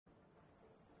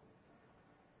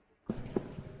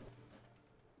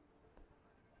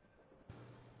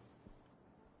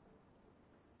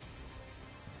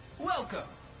Welcome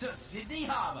to Sydney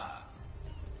Harbour.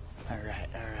 Alright,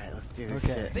 let's do this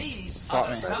shit. These are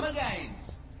the summer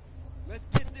games. Let's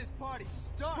get this party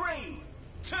started. 3,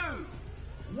 2,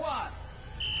 1.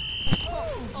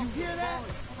 Oh, you hear that?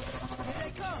 Here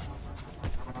they come.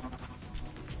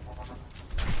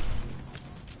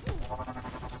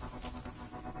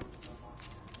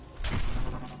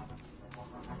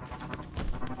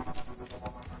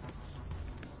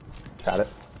 Got it.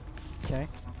 Okay.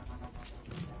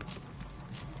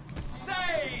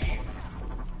 Save!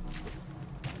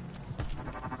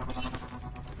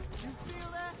 You feel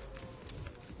that?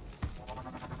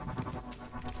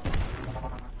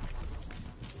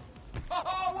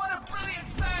 Oh, what a brilliant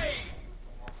save!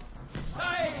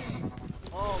 Save!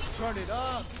 Oh, turn it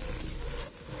up.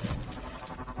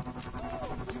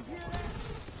 Oh, you hear that?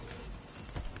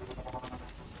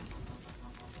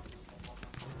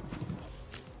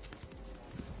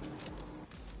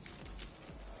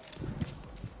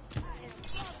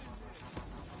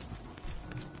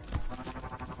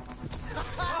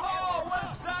 Oh, what a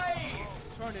save!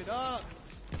 Turn it up.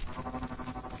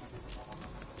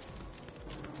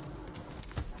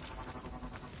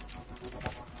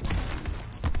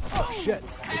 Oh shit.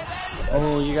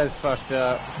 Oh, you guys fucked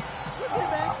up. Look at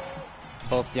that.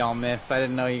 Both y'all missed. I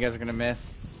didn't know you guys were gonna miss.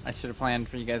 I should have planned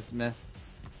for you guys to miss.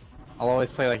 I'll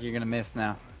always play like you're gonna miss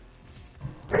now.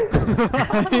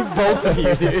 Both of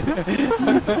you, dude.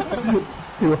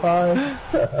 Too high.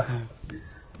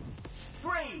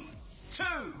 3, 2,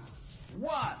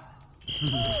 1.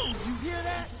 Oh, you hear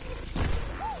that?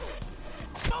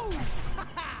 Oh.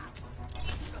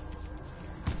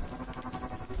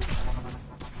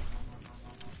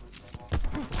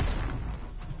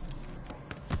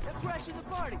 They're crashing the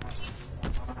party.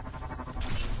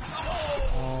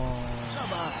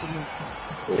 Come on.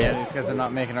 Yeah, these guys are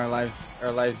not making our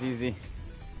lives easy.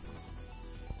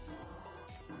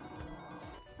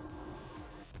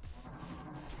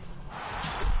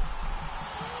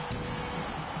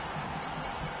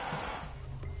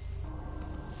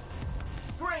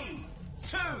 Three,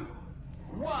 2,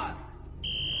 1.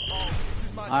 Oh, this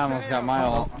is my I almost got my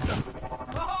ult.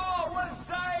 Oh, what a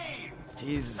save!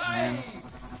 Jesus, Save! man. You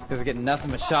guys are getting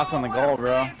nothing but shots on the goal,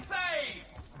 bro. Brilliant save!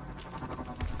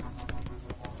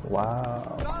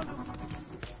 Wow. Found him.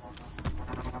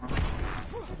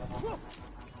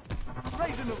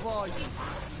 Raising the volume.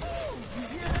 Oh, you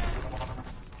hear that?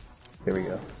 Here we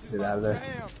go. This is Get out of my there.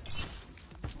 jam.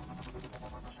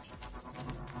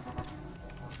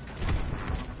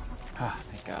 Ah,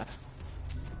 thank God.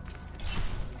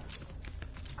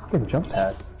 Fucking jump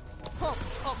pad. Pump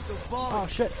up the volume. Oh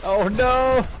shit. Oh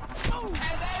no!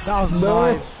 That was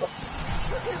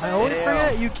nice. I always Damn.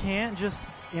 forget you can't just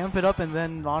amp it up and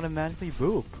then automatically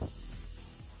boop.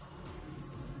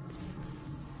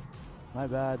 My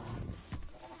bad.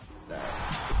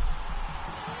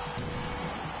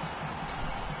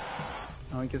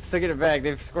 Oh, we can still get it back.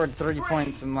 They've scored 30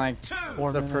 points in like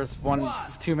 4 the minutes. first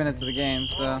 2 minutes of the game,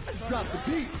 so Let's drop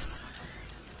the beat.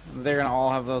 they're gonna all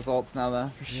have those ults now, though,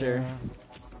 for sure. Yeah.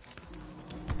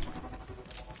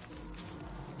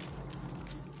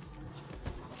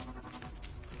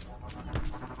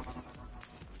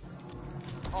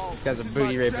 Oh, These guys this are is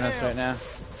booty my raping us jam. right now.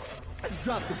 Let's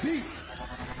drop the beat.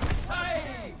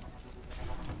 Save!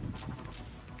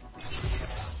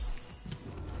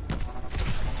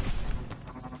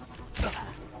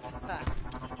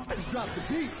 Let's drop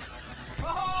the beat.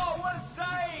 Oh, what a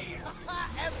save!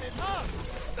 Amp it up.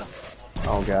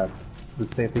 Oh god.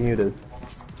 The same thing you did.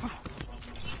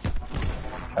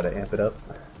 Try to amp it up.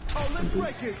 Oh, let's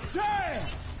break it. Damn.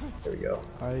 There we go.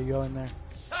 How you go in there?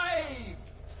 Save!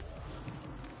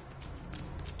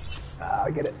 Ah,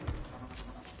 I get it.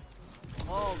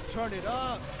 Oh, turn it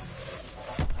up.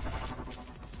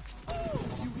 Oh,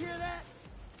 you hear that?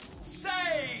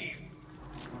 Save!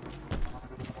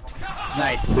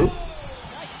 Nice.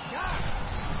 Nice shot.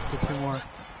 Get 2 more.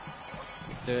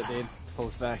 Let's do it, dude. Let's pull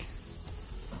this back.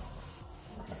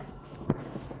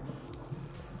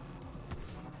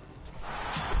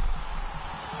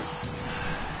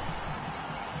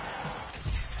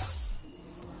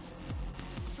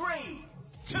 Three,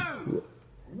 2,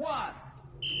 1.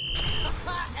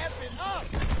 Amp it up.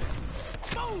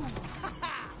 Boom.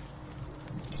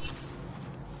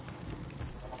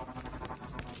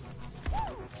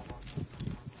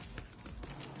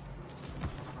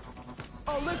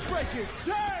 Oh, let's break it.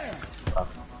 Damn.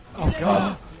 Oh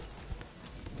god.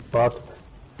 Fuck.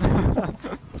 Pump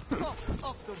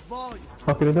up the volume.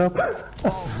 Fucking it up.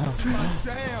 Oh, this is my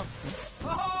jam.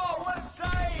 Oh, what a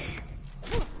save!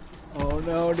 Oh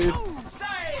no, dude.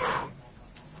 Save!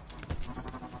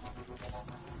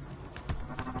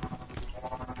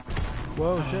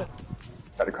 Whoa, shit.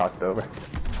 Try to cross it over.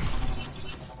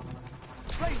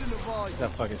 Raising the volume. Get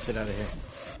that fucking shit out of here.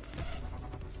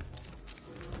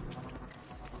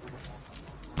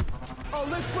 Oh,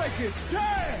 let's break it.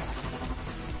 Damn!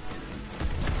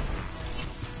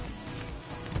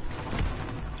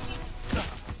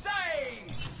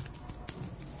 Save!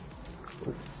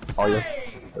 Oh, yeah.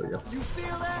 Save! There we go. You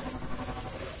feel that?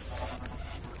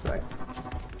 Nice.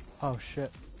 Oh,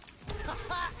 shit.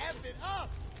 F it up!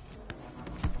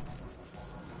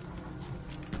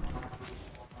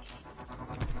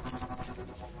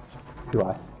 Do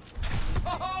I?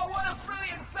 Oh, what a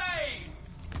brilliant save!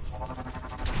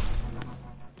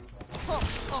 Pump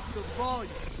up the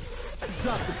volume. Let's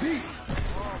drop the beat.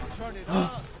 Oh, turn it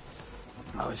up.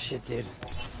 Oh shit, dude.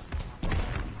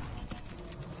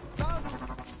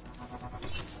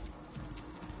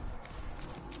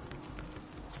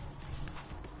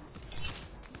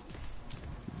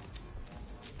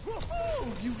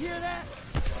 Woohoo! You hear that?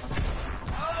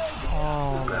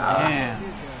 Oh man.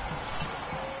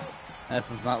 This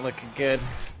is not looking good.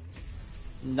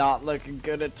 Not looking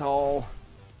good at all.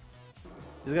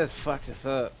 These guys fucked us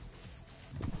up.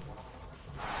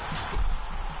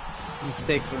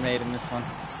 Mistakes were made in this one.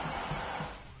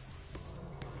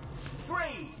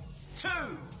 3, 2,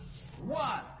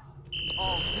 1.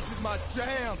 Oh, this is my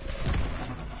jam.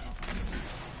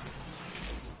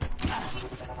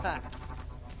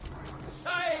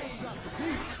 Save! Drop the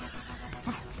beat.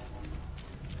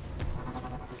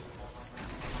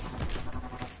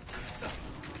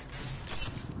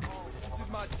 Oh, this is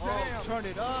my jam. Oh, turn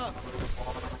it up.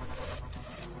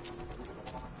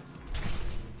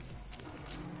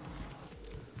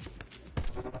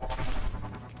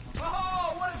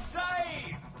 Oh, what a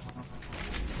save!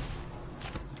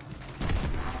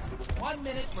 1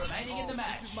 minute remaining in the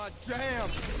match. This is my jam.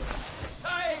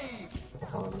 Save!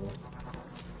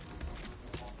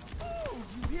 Ooh,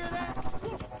 you hear that?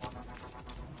 Woo.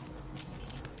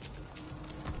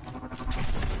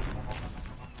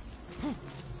 Ooh,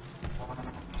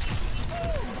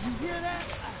 you hear that?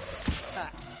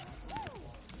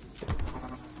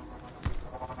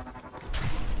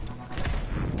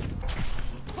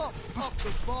 Pump up the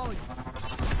volume.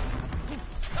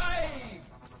 Save!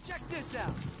 Check this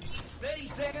out. 30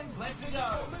 seconds left to go.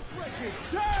 Oh, let's break it.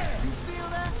 Damn! You feel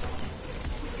that?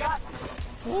 We got it.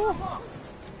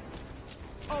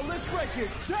 Oh, let's break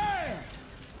it. Damn!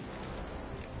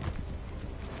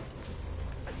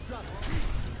 Let's drop the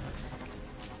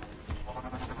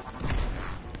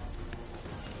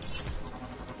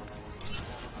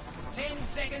beat. 10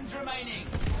 seconds remaining.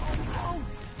 Oh,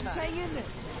 just hang in there.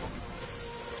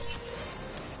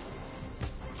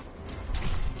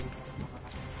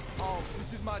 Oh,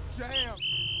 this is my jam.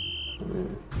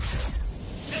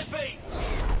 Defeat!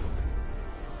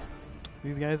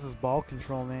 These guys is ball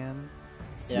control, man.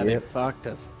 Yeah, they fucked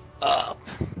us up.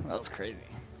 That was crazy.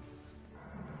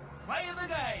 Play of the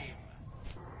game.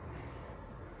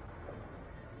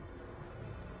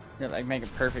 They're like making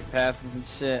perfect passes and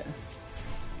shit.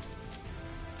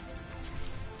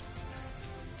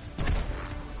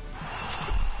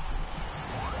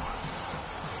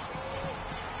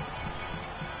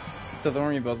 So the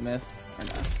one you both missed, or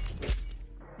not?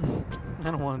 I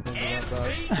don't want to think about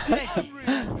that.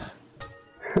 MVP!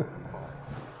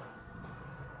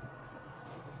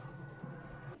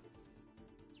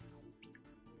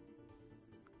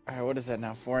 Alright, what is that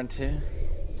now? 4 and 2?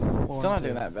 Four Still not and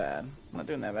doing two. that bad. Not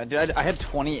doing that bad. Dude, I had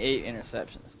 28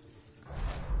 interceptions.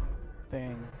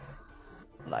 Dang.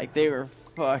 Like, they were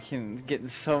fucking getting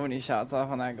so many shots off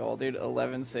on that goal, dude.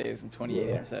 11 saves and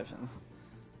 28 interceptions.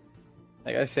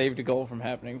 Like, I saved a goal from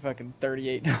happening fucking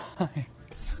 38 times.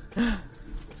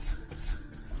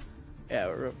 Yeah,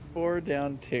 we're at 4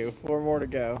 down 2. 4 more to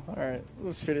go. Alright,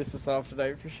 let's finish this off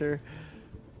tonight for sure.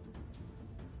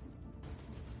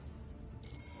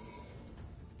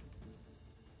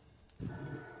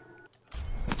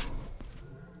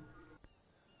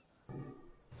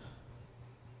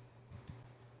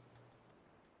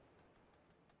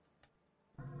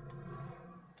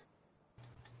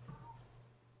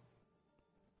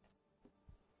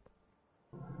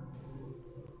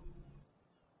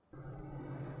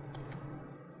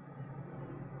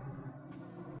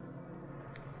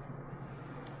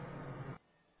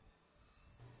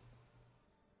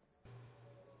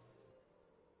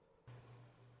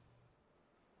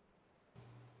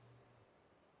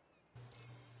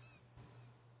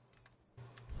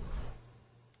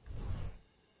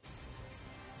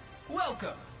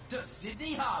 Welcome to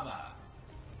Sydney Harbour.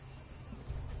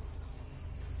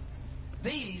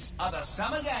 These are the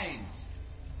Summer Games.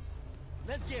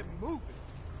 Let's get moving.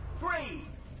 3,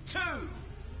 2,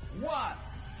 one.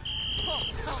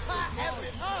 F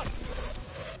it up!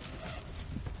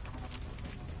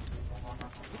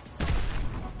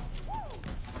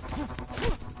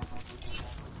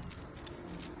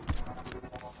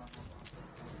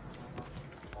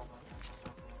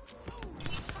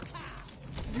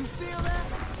 You feel that?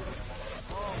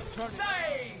 Oh, turn it.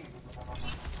 Save!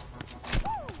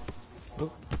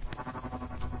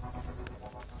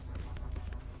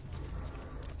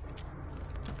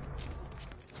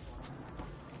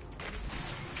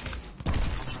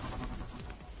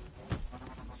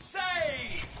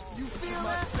 Save! You feel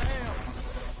that? Damn.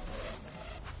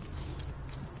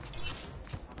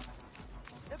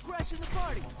 They're crashing the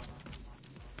party.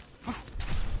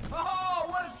 Oh,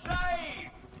 what a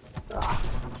save!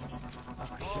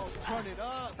 Oh, turn it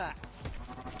up.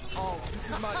 Oh, this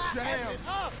is my jam.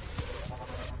 Up.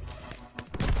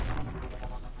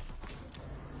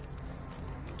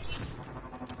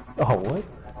 Oh, what?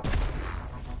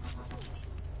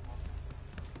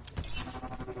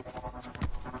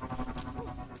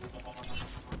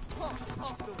 Pump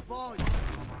up the volume.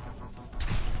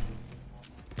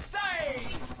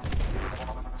 Save!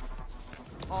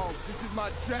 Oh, this is my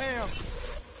jam.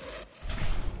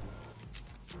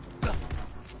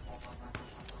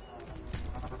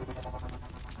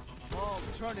 Oh,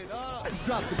 turn it up. Let's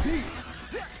drop the beat.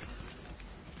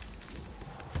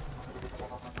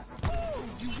 Ooh,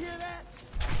 you hear that?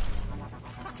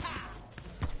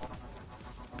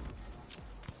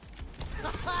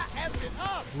 F it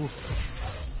up.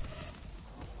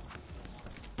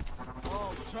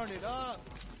 Oh, turn it up.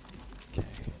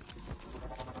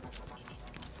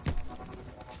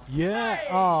 Yeah.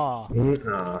 Ah.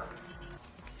 Nah.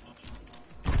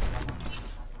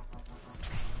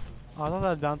 Oh, I thought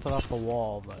that bounced off the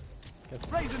wall, but guess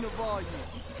Raising the volume.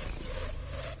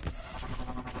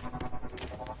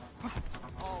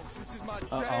 Oh, this is my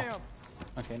jam.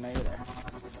 Okay, now you're there.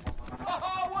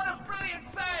 Oh, what a brilliant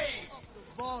save! Up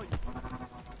the volume.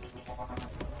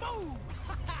 Boom.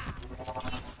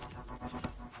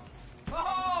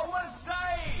 Oh, what a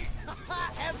save!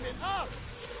 F it up.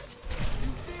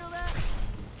 You feel that?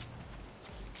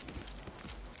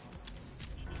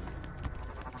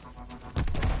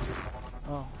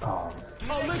 oh. Oh.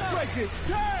 Oh, let's break it.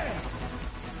 Damn.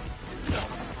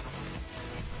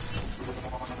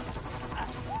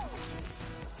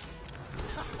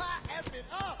 F it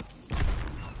up.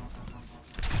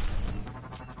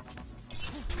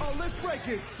 Oh, let's break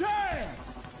it. Damn.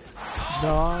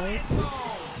 Nice.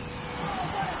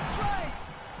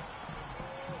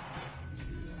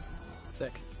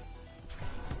 Sick.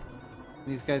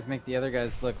 These guys make the other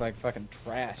guys look like fucking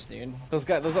trash, dude. Those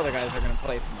other guys are gonna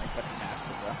play some like fucking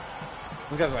master, bro.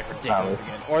 Those guys are like ridiculously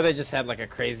good. Or they just had like a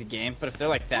crazy game. But if they're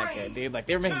like that good, dude, like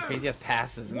they were making crazy ass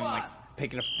passes and then like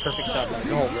picking a perfect shot like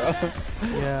goal, bro.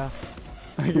 Yeah.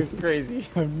 Like it's crazy.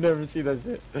 I've never seen that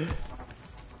shit. Get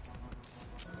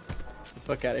the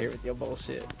fuck out of here with your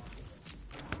bullshit.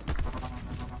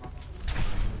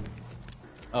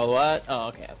 Oh what? Oh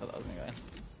okay, I thought that was gonna go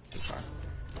too far.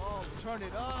 Oh, turn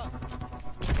it up.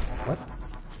 What?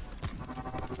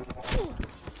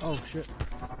 Oh shit.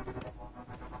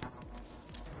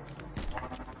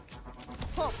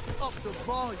 Pump up the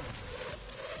volume.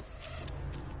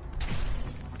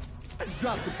 Let's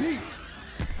drop the beat.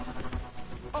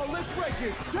 Oh, let's break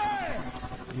it. Damn.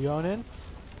 You going in?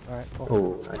 Alright, cool.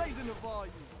 Oh, nice. Raising the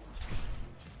volume.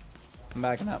 I'm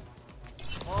backing up.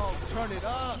 Oh, turn it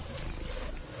up.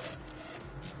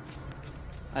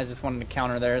 I just wanted to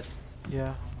counter theirs.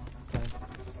 Yeah. Same.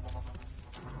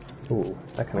 Ooh,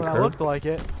 that kind Well, of that curve. looked like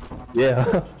it.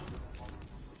 Yeah.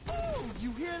 Ooh,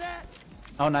 you hear that?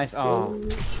 Oh nice. Oh,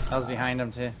 I was behind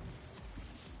him too.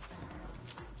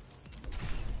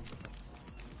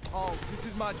 Oh, this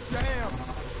is my jam.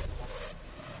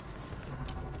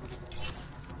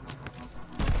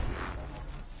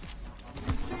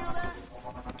 You feel that?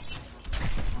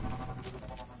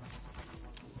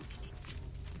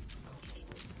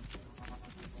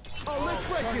 Oh, let's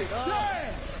break it.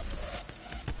 Damn.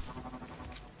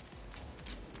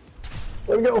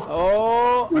 There we go.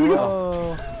 Oh,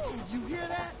 Oh. Ooh, you hear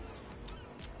that?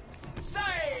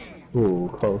 Save! Ooh,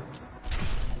 close.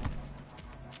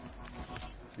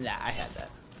 nah, I had that.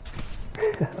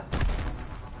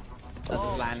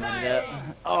 Let's line it up.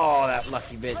 Oh, that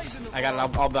lucky bitch. I got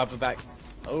it. I'll bop it back.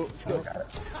 Oh, let's go. Got it.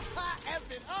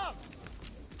 F it up.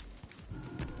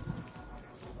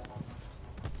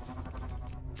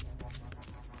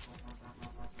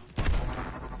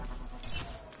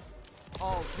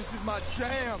 Oh, this is my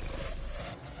jam.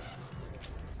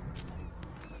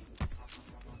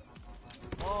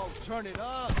 Oh, turn it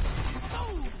up.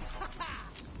 Boom.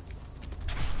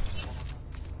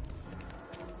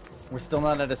 We're still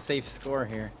not at a safe score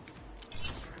here.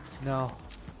 No.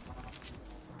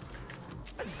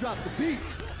 Let's drop the beat.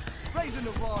 Raising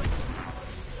the volume.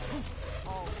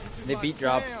 Oh, this is They my beat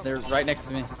drops. jam. They're right next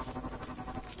to me.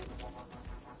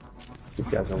 These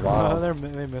guys are Oh, wild.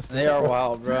 they missed They it. are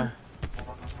wild, bro.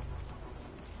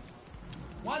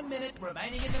 1 minute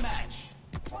remaining in the match.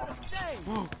 What a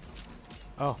shame.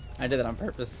 Oh, I did that on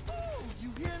purpose. Ooh,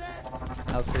 you hear that?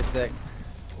 That was pretty sick.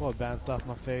 well, it bounced off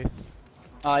my face.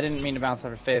 Oh, I didn't mean to bounce off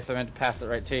your face. I meant to pass it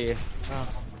right to you. Oh.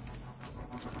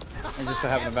 I just so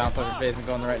happened to bounce off your face and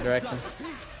go in the right direction.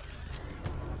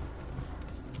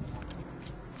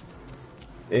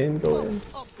 In, go in.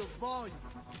 Up the volume.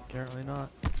 Apparently not.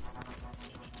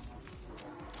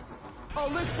 Oh,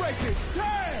 let's break it.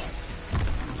 Damn!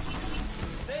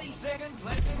 30 seconds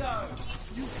left to go.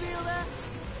 You feel that?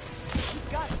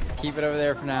 You got it. Keep it over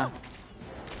there for now.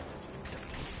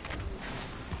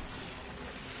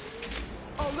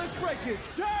 Oh, let's break it.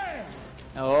 Damn!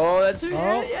 Oh, that should be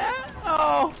Oh. it. Yeah.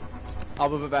 Oh. I'll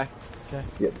move it back. Okay.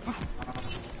 Yep.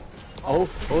 Oh,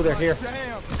 they're here.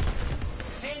 Damn!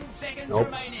 10 seconds Nope.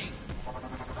 remaining.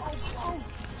 So close.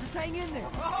 Just hang in there.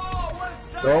 Oh, what a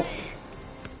save! Nope.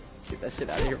 Get that shit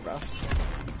out of here, bro.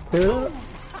 Yeah.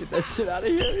 Get that shit out of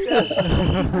here.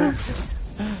 Yes.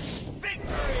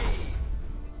 Victory!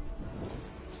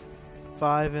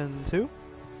 5 and 2.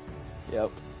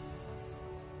 Yep.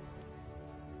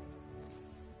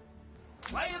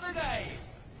 Play of the day.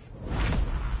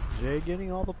 Jay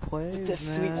getting all the plays, The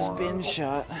sweet man. spin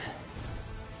shot.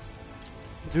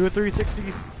 Do a 360.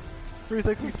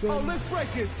 360 spin. Oh, let's break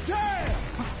it. Damn!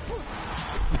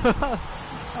 That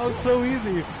was so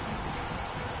easy.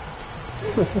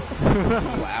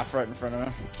 Laugh right in front of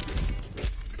him.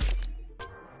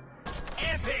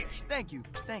 Epic! Thank you.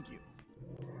 Thank you.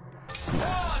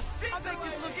 Oh, I'll make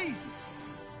this look easy.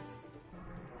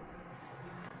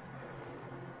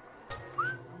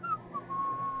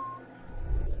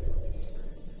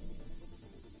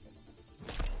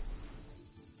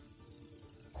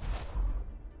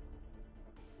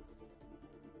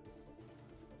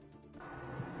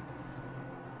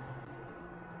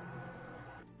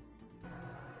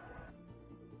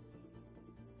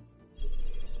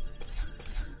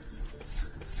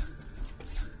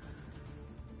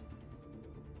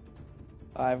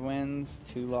 Five wins,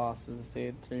 2 losses,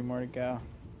 dude. 3 more to go.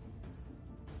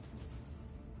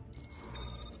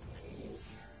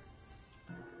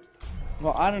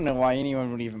 Well, I don't know why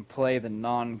anyone would even play the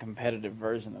non-competitive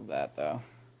version of that, though.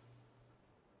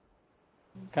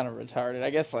 Kind of retarded.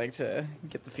 I guess, like, to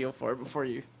get the feel for it before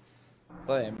you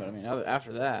play. But, I mean,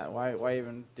 after that, why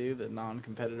even do the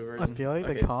non-competitive I version? feel like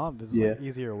Okay. the comp is Yeah. like,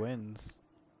 easier wins.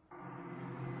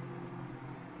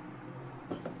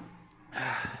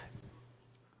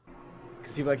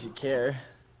 Because people actually care.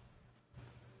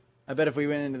 I bet if we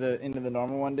went into the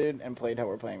normal one, dude, and played how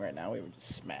we're playing right now, we would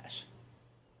just smash.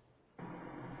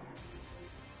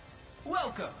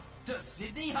 Welcome to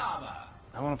Sydney Harbour.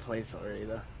 I want to place already,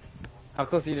 though. How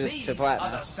close are you These to are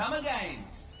platinum? the Summer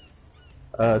Games.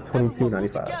 Everyone move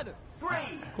 22.95. together. 3,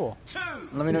 Cool. 2,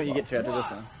 Let me know what you get to after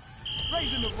this one.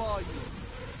 Raising the volume.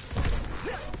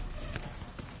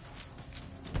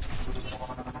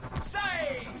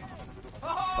 save!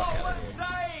 Oh, what a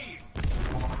save!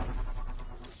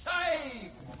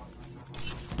 Save!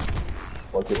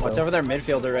 Watch over their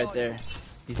midfielder right there.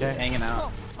 He's just Okay. hanging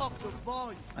out. Up the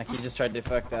volume. Like he just tried to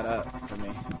fuck that up for me.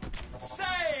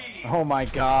 Save! Oh my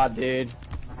god, dude.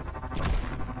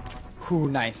 Ooh,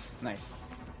 nice, nice.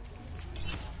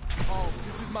 Oh,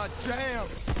 this is my jam.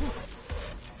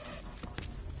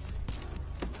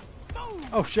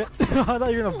 Oh shit! I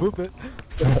thought you were gonna boop it.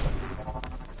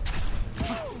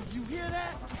 Oh, you hear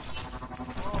that?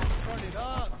 Oh, turn it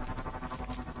up.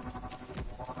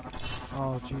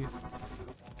 Oh jeez.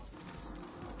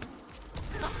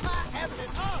 Having it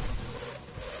up.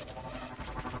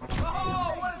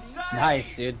 Oh, what a save!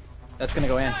 Nice, dude. That's gonna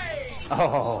go in. Save!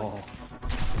 Oh.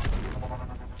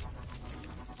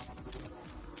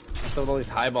 What's up with all these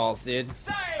high balls, dude?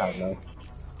 I don't know.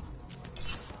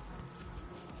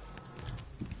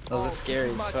 Those are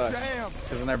scary This is as my fuck. jam.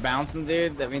 Because when they're bouncing,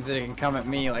 dude, that means that it can come at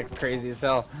me like crazy as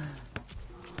hell.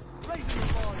 Raising the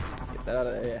volume. Get that out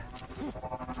of there, yeah.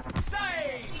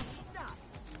 Save!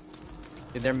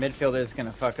 Dude, their midfielder is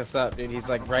gonna fuck us up, dude. He's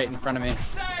like right in front of me.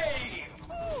 Save!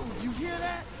 Ooh, you hear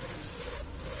that?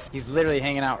 He's literally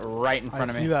hanging out right in I front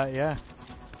of see me. that, yeah.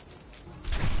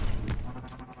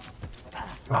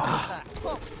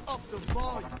 Pump up the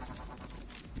volume.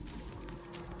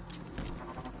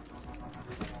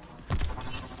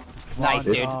 Nice,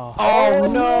 One. dude. Oh.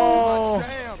 Oh, no!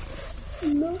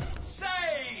 My jam.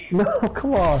 Save! No,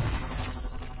 come on.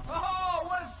 Oh,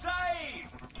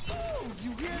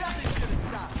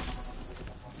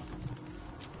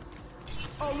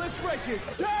 Oh, let's break it.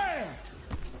 Damn!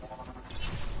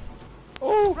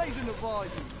 Oh! Raising the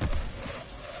volume.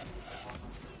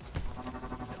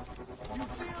 You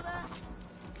feel that?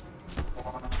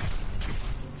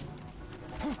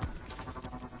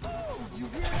 Oh, you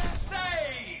hear that?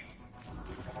 Save!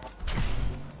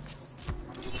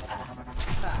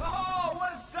 Oh,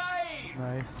 what a save!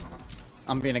 Nice.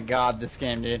 I'm being a god this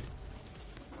game, dude.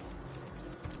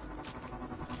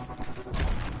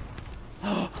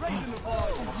 Raising the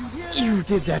volume. You hear that? You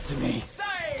did that to me.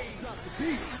 Save! Drop the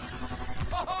beat.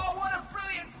 Oh, what a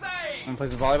brilliant save! Wanna play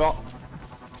some volleyball?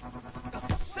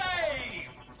 Save!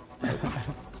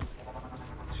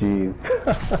 Jeez.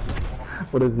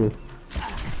 What is this?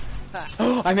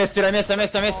 I missed it, I missed.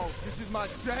 Oh, this is my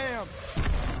jam.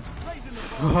 Raising the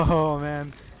volume. Oh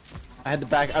man. I had to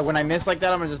back. When I miss like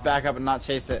that, I'm gonna just back up and not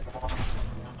chase it.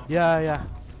 Yeah.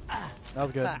 That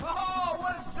was good. Oh,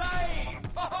 what a save!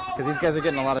 Oh, Because these guys are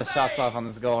getting a lot of shots off on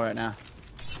this goal right now.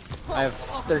 I have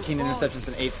 13 interceptions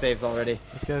and 8 saves already.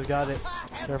 This guy's got it.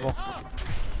 Careful.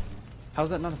 How's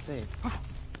that not a save?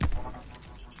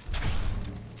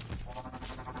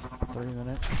 30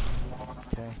 minutes.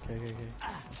 Okay.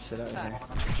 Shit out of here.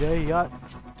 Jay, you got.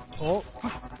 Oh.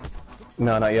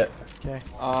 No, not yet. Okay.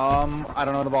 I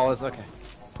don't know where the ball is. Okay.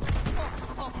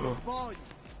 Up the volume.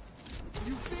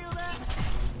 You feel that?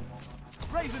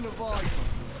 Raising the volume.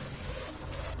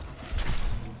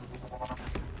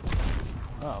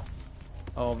 Oh.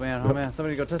 Oh man,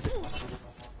 somebody go touch it.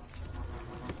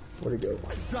 Where'd it go?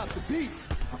 Drop the beat.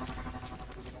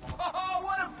 Oh,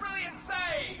 what a brilliant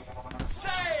save!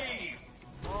 Save!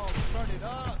 Oh, turn it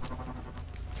up.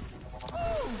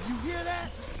 Oh, you hear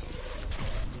that?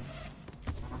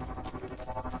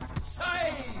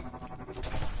 Save!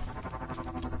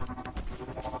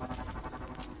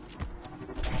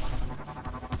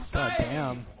 God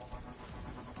damn.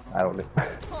 I don't know.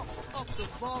 Up the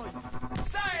volume.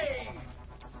 Save!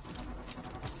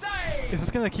 Save! It's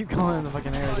just gonna keep going in the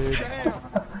fucking air, dude. Jam.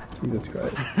 Jesus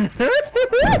Christ.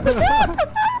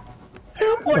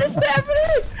 What is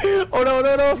happening? Oh no.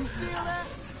 You feel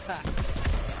that?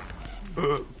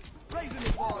 Raising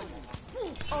the volume.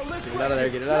 Oh, let's Get it out of there,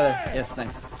 get it out of there. Yes,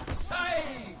 nice.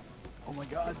 Save! Oh my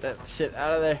god, get that shit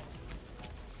out of there.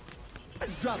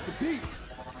 Let's drop the beat.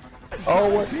 Let's Oh,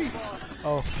 drop what? the beat.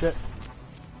 Oh shit.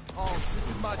 Oh, this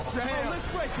is my jam. Let's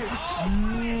break it.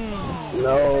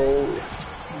 No.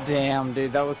 Damn,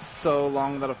 dude, that was so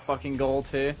long without a fucking goal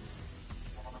too.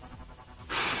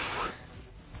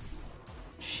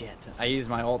 Shit, I used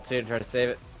my ult too to try to save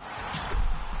it.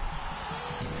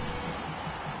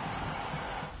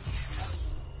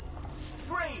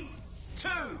 Three,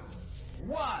 two,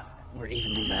 one. We're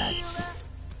evenly matched.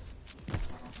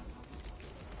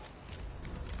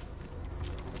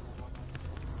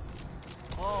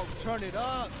 Oh, turn it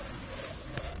up.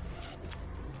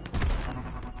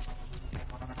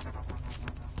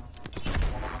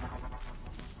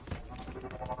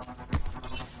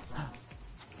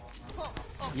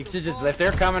 You should just, if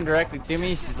they're coming directly to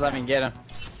me, just let me get them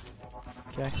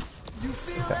Okay. You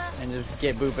feel that? and just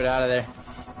get boop it out of there.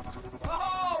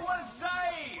 Oh, what a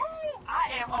save!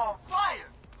 I am on fire!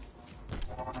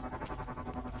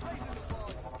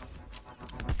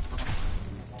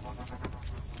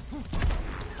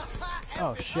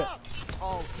 Oh shit.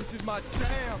 Oh, this is my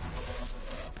jam.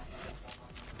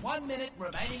 1 minute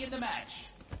remaining in the match.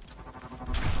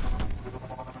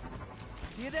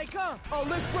 Here they come. Oh,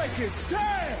 let's break it.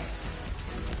 Damn.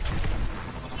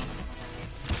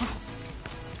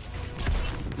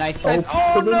 Nice.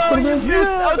 Oh put it in, no, put it you in.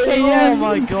 missed! Okay, Oh yes!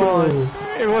 my god.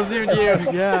 It wasn't even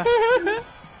you. Yeah.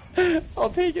 I'll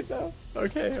take it though.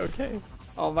 Okay.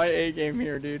 On my A game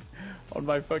here, dude. On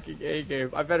my fucking A game.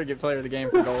 I better get player of the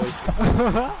game for goalie.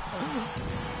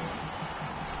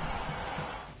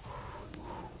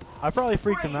 I probably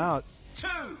freaked him out. 2.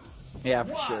 Yeah,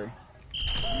 for sure.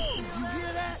 You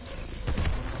hear that?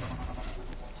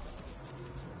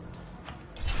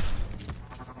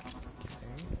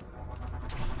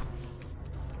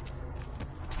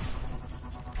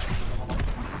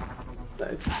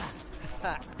 Nice.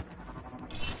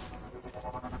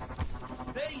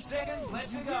 30 seconds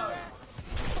left to go.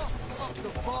 Up the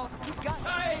ball. You got it.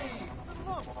 Save!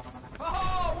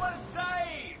 Oh, what a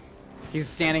save! He's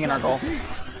standing in our goal.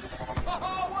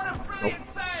 Oh, what a brilliant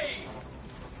save!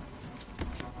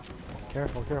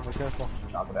 Careful.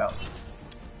 Knock it out.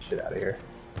 Shit out of here.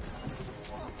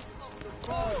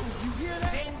 Oh, you hear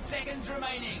that? 10 seconds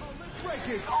remaining. Let's break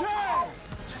it. Damn.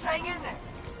 Just hang in there.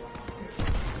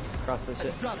 Cross this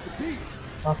shit. Drop the beat.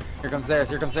 Here comes theirs.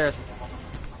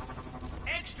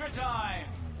 Extra time.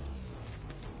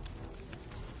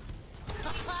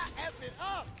 F it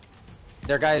up.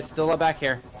 Their guy is still up back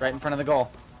here, right in front of the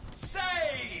goal.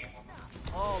 Save!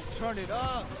 Oh, turn it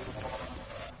up.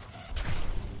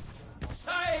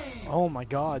 Save! Oh my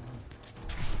god.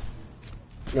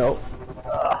 No.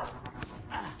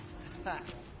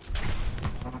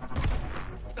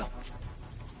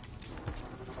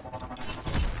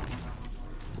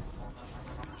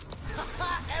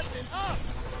 Effing up.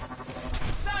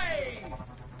 Save!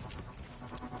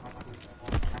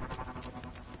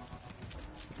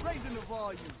 Raising the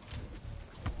volume.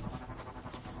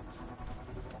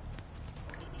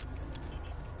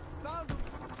 Found him.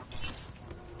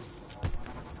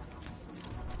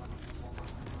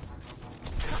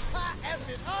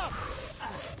 Effing up.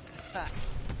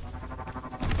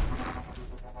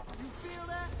 You feel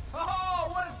that? Oh,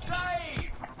 what a save!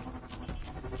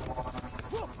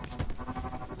 Whoa.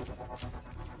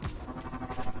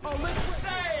 Oh, let's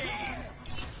Save!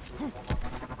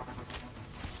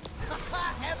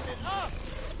 Effing up.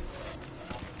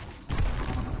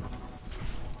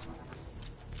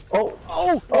 Oh!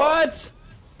 Oh, what?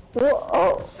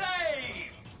 Oh! Save!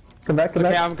 Come back, come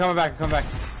Okay, back. I'm coming back. I'm coming back.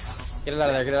 Get it out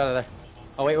of there. Get it out of there.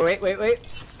 Oh wait, wait, wait, wait.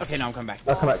 Okay, no, I'm coming back.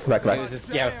 Oh, come back, come back, come It back. was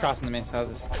just, yeah, I was crossing the main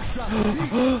houses. Drop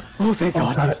the Oh, thank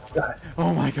God, Got dude. it, got it.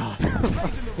 Oh my God.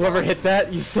 Whoever hit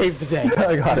that, you saved the day.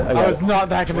 I got it, I I got was it. not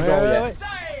back in the goal yet. Save!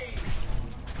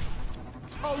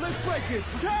 Oh, let's break it.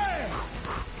 Damn.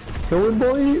 Going,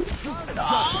 boy!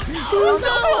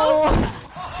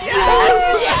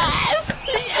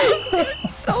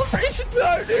 Celebration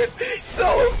time, dude!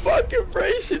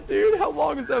 Celebration, dude! How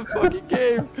long is that fucking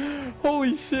game?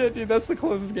 Holy shit, dude! That's the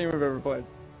closest game I've ever played.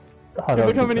 Oh,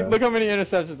 Dude, that was good. look how many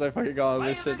interceptions I fucking got on Play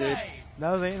this of the shit, dude. day!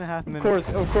 That was 8.5 minutes.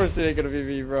 Of course it ain't gonna be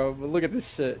me, bro. But look at this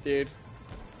shit, dude.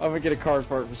 I'm gonna get a card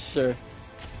for it for sure.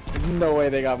 There's no way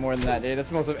they got more than that, dude. That's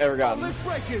the most I've ever Oh, gotten. let's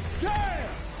break it. Damn.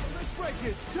 Let's break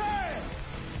it. Damn.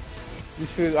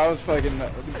 These fools, I was fucking the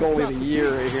goalie of the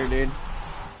year right here, dude.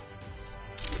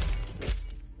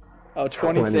 Oh,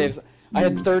 20 saves. I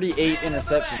had 38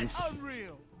 interceptions.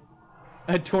 Unreal.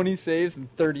 I had 20 saves and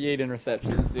 38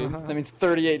 interceptions, dude. That means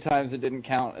 38 times it didn't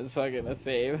count as fucking a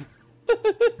save.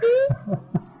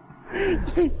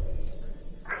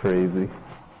 Crazy.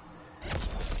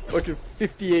 Fucking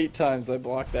 58 times I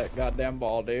blocked that goddamn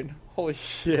ball, dude. Holy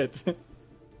shit.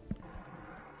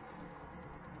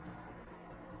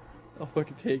 I'll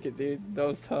fucking take it, dude. That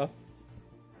was tough.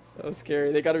 That was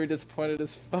scary. They gotta be disappointed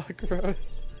as fuck, bro.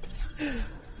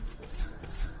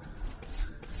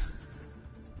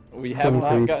 We have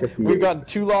not got. We've gotten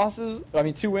 2 losses. I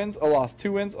mean, 2 wins, a loss,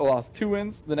 2 wins, a loss, 2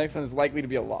 wins. The next one is likely to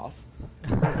be a loss.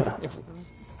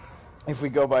 if we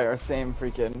go by our same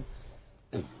freaking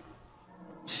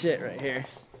shit right here.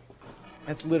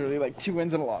 That's literally like 2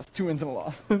 wins and a loss, 2 wins and a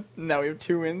loss. Now we have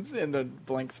 2 wins and a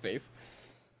blank space.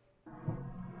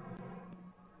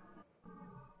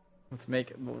 Let's make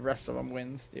the rest of them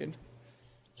wins, dude.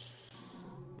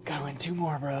 Gotta win 2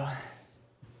 more, bro.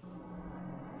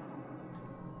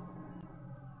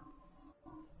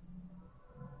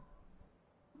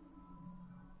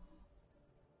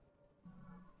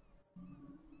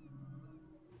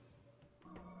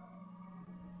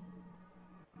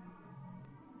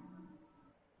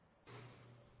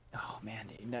 Oh man,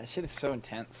 dude, that shit is so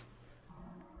intense.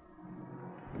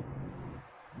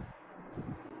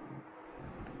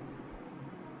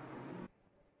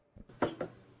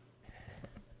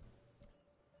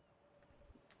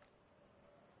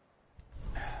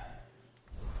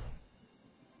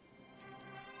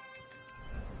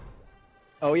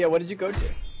 Oh yeah, what did you go to?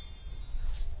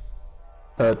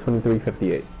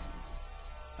 2358.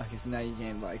 Okay, so now you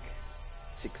gained like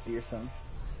 60 or something.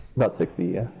 About 60,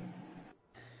 yeah.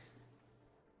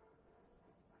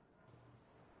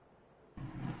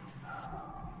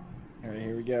 Alright,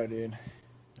 here we go, dude.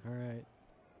 Alright.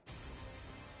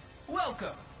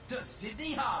 Welcome to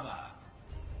Sydney Harbour.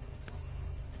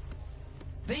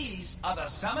 These are the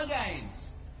Summer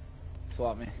Games.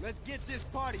 Swap me. Let's get this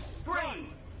party started. 3,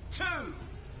 2,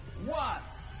 1.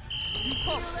 You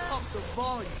pump up the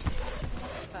volume.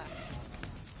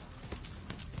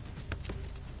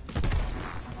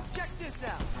 Check this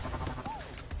out.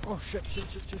 Oh shit.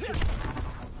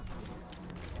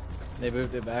 They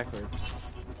moved it backwards.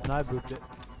 And I booped it.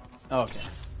 Oh, okay.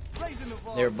 Raising the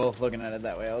volume. They were both looking at it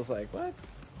that way. I was like, what?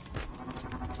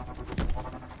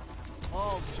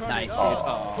 Oh, turn Nice, it dude. up.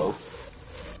 Oh.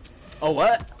 Oh,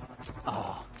 what?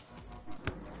 Oh.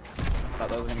 Thought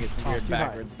that was gonna get some weird too high.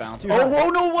 backwards bounce. Too Oh, high. whoa,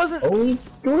 no, it wasn't! Oh,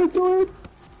 good. Dude,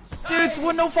 it's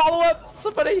no follow-up!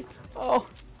 Somebody! Oh.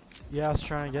 Yeah, I was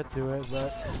trying to get to it,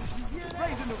 but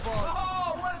Raising the volume.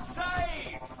 Oh, what a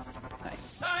save! Nice.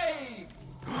 Save!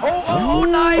 Oh,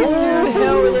 nice, dude!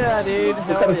 Hell yeah, Yeah, dude. What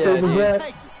kind Hell of yeah, save is dude.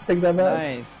 that? Take that back.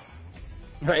 Nice.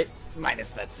 Right, minus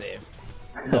that save.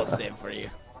 No save for you.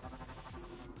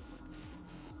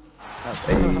 That's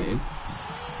Hey. dude.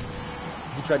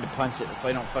 He tried to punch it, that's why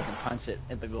I don't fucking punch it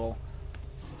at the goal.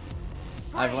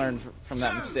 I've learned from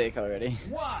that mistake already.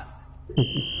 One.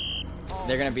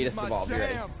 They're gonna beat us the ball, be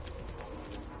ready. Jam.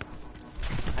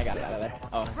 I got it out of there.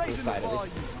 Oh, to the Raising the side of it.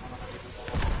 volume.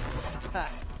 Ha.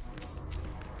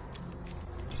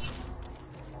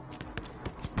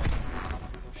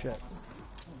 Shit.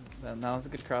 That was a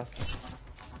good cross.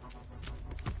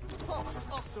 Pump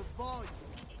up the volume.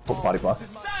 Oh, body block. This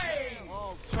is my- Save.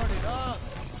 Oh, turn it up.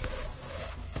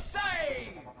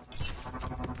 Save.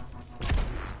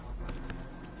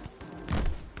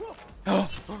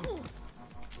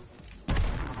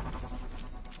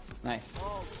 Nice.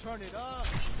 Oh, turn it up.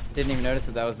 Didn't even notice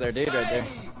that was their dude right there.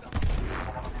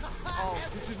 Oh,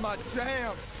 this is my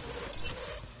jam.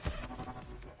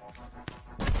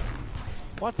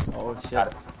 What? Oh shit. Got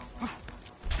it.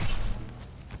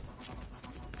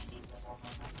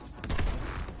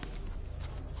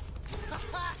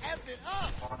 F it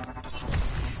up.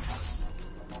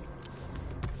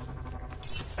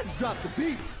 Let's drop the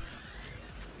beat.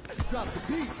 Let's drop the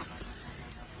beat.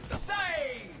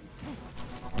 Save.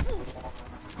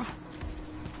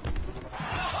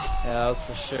 Yeah, that was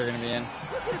for sure gonna be in.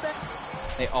 Get it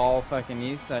back. They all fucking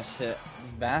use that shit.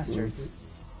 These bastards.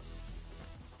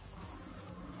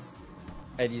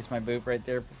 I'd used my boop right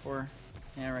there before.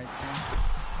 Yeah, right there.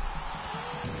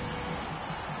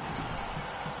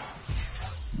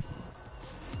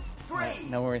 Three.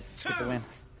 No worries. Get the win.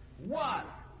 One.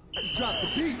 Let's drop the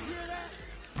beat.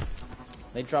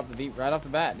 They dropped the beat right off the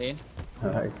bat, dude.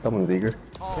 Alright, someone's eager.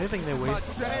 Oh, I think they this is my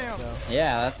wasted jam. that, so.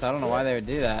 Yeah, that's. I don't know why they would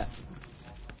do that.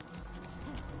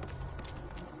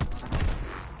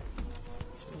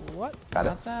 What? Got it.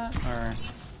 Not that or.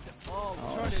 Oh,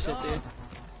 Oh turn it shit, up. dude.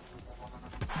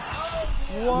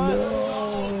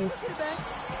 What? Get it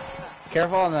back.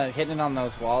 Careful on the hitting it on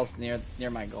those walls near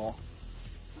my goal.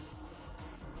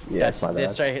 Yeah, it's my bad.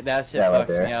 This right here, that shit Yeah, right fucks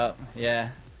me there. up. Yeah.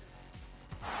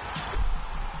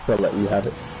 So let you have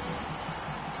it.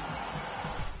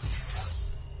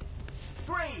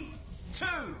 3, 2.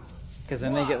 Because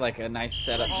then they get like a nice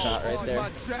setup shot right Oh, there. my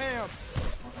jam.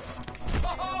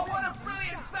 Oh, what a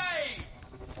brilliant save.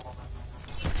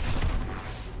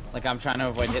 Like I'm trying to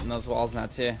avoid hitting those walls now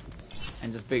too,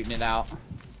 and just booting it out.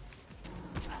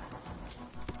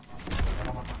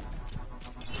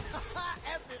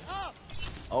 F it up.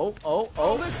 Oh, oh, Oh,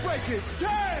 oh! let's break it.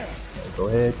 Damn. Go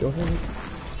ahead, go ahead.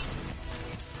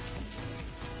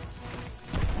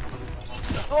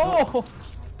 Oh!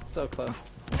 So close.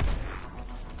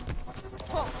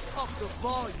 Pump up the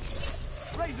volume.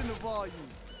 Raising the volume.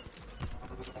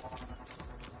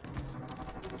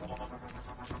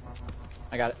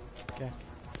 I got it. Okay.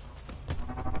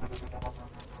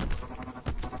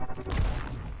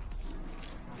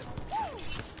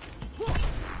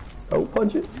 Oh,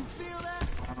 punch it. You feel that?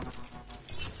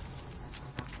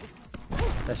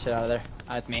 That shit out of there.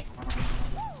 That's me.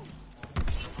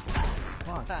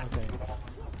 Come on. Okay.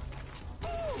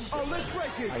 Oh, let's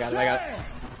break it. I got it, I got it. Damn.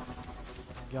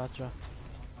 Gotcha.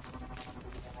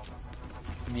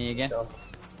 Me again.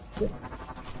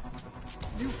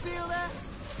 You feel that?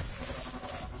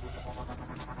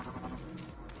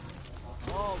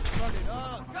 Oh, turn it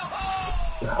up.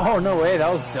 Oh no way, that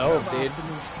was dope, dude.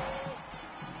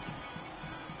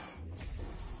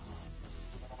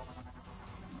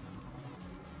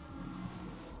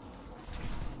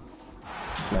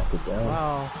 Knock it down.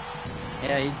 Wow.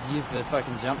 Yeah, he used the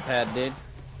fucking jump pad, dude.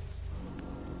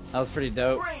 That was pretty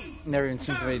dope. 3, Never even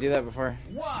seen somebody do that before.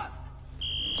 1.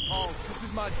 Oh, this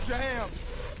is my jam.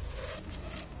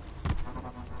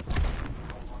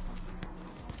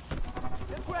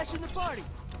 They're crashing the party.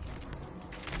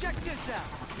 Check this out.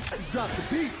 Let's drop the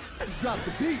beat. Let's drop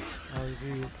the beat. Oh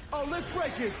jeez. Oh, let's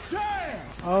break it. Damn.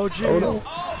 Oh jeez.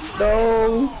 Oh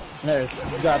no. No. There's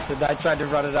got the. I tried to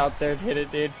run it out there and hit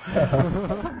it, dude.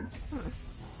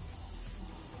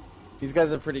 These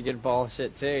guys are pretty good ball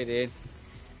shit too, dude.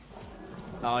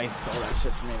 Oh, he stole that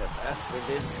shit from me, the bastard,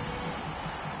 dude.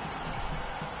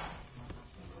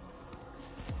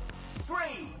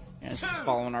 3, Yeah, it's 2, just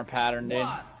following our pattern, dude.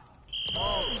 1.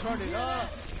 Oh, turn it up.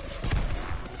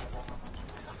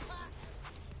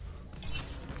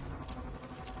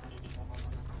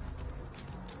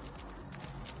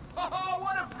 Oh,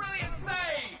 what a brilliant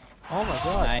save. Oh my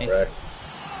god. Nice. Correct.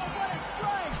 Oh, what a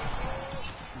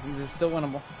strike. This is still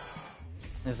winnable.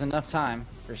 There's enough time,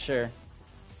 for sure.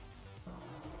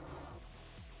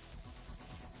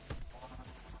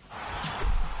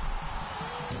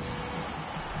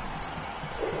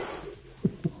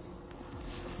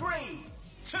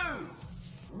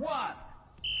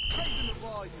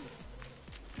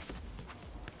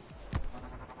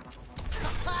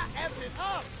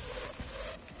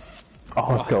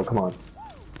 Oh, let's go. Come on.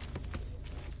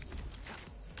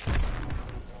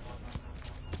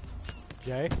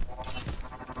 Jay?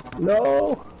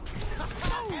 No.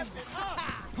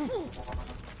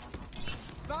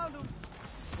 Found him.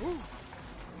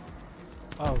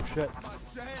 Oh shit.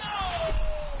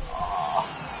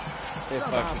 They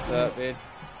fucked us up, dude.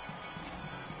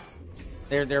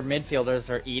 Their midfielders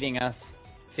are eating us.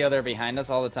 See how they're behind us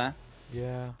all the time?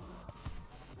 Yeah.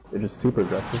 They're just super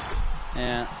aggressive.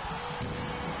 Yeah.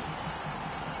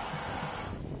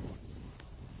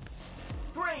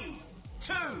 3,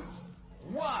 2,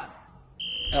 1.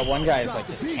 That one guy is like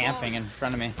just camping in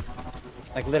front of me.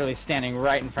 Like literally standing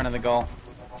right in front of the goal.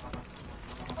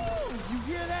 Oh, you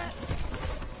hear that?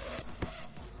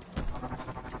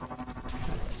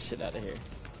 Get shit out of here.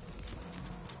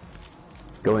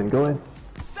 Go in, go in.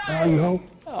 Oh, you hope.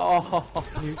 Oh,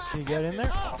 Can you get in there?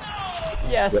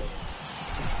 yes. Yep.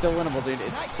 It's still winnable, dude.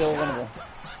 It's still winnable.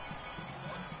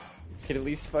 Could at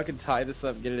least fucking tie this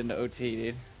up and get it into OT,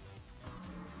 dude.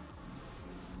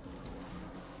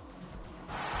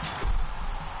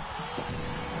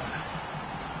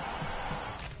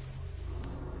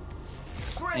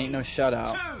 Ain't no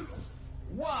shutout. 2,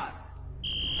 1.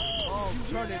 Oh,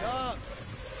 turn it up.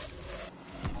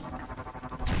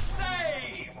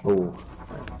 Save. Oh.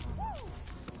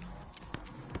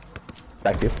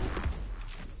 Back to you.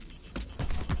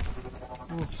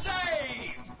 Save.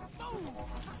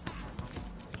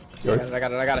 I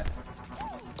got it, I got it.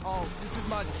 Oh, this is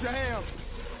my jam.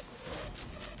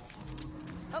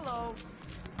 Hello.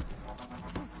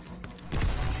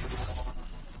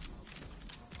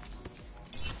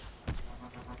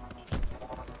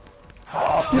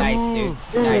 Nice,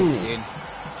 dude. Nice, dude.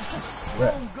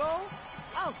 Home goal?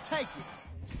 I'll take it.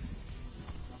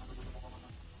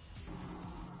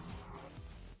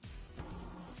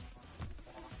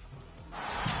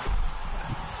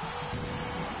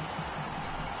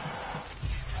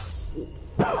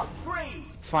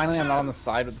 Finally, I'm not on the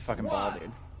side with the fucking ball, dude.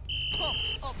 Pump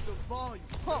up the volume.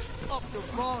 Pump up the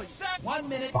volume. 1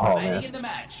 minute Oh, remaining man. in the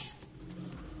match.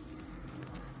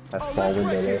 That Oh, small let's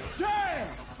window break there. it.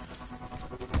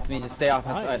 Damn. It's me, just stay off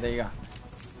that side. There you go.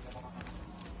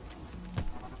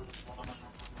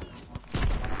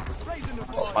 Raising the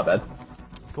My volume. bad.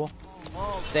 It's cool.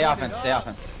 Oh, Stay turn offense, it stay up.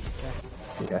 offense.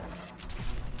 Okay.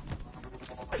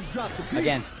 Let's drop the beat.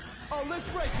 Again. Oh, let's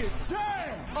break it.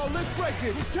 Damn. Oh, let's break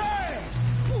it. Damn.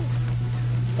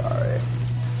 Sorry.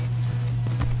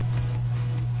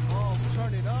 Oh,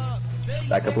 turn it up. 30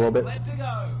 Back up a little bit. seconds left to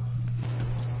go.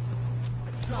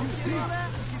 Drop the beat.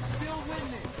 You're still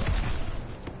winning.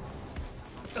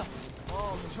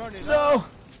 Oh, turn it up.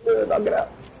 No! Knock it out.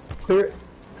 Clear it.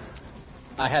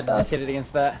 I had to just hit it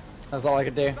against that. That's all I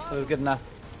could do. It was good enough.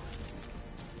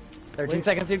 13 Wait,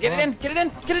 seconds, dude. Get it in! Get it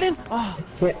in! Get it in! Oh!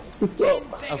 Can't. Too slow.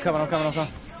 10 seconds I'm coming, I'm coming, I'm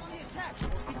remaining. coming. You're on the attack.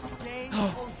 It's game Oh.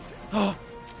 over. Oh!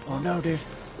 Oh no, dude.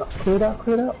 Clear it out,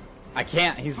 clear it out. I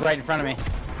can't. He's right in front of me.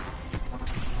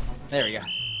 There we go.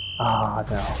 Ah,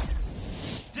 no.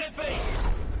 Defeat.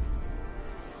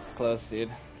 Close, dude.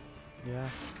 Yeah.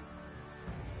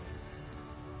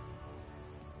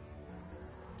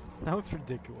 That looks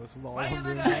ridiculous. All Play of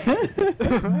the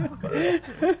I'm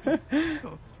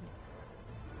game.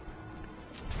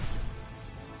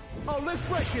 Oh, let's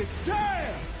break it.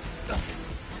 Damn.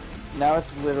 Now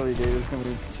it's literally, dude, it's gonna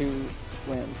be 2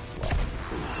 wins. Lost.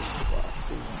 2 wins. Lost.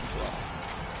 2 wins.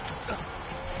 Lost.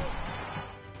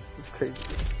 It's crazy.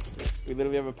 We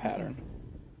literally have a pattern.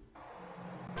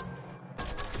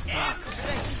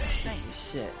 Holy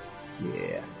shit.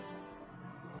 Yeah.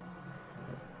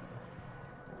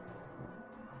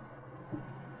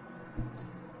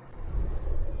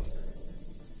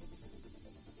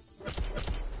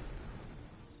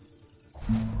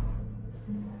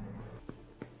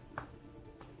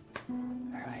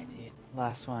 Alright, dude.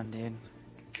 Last one, dude.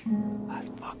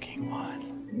 Last fucking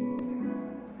one.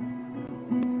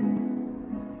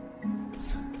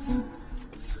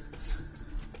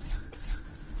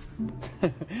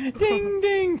 Ding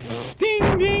ding!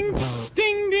 Ding ding!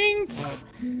 Ding ding!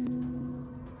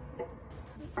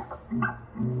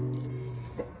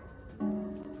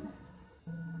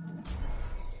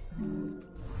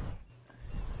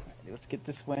 Let's get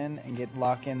this win and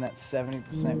lock in that 70%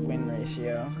 win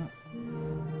ratio.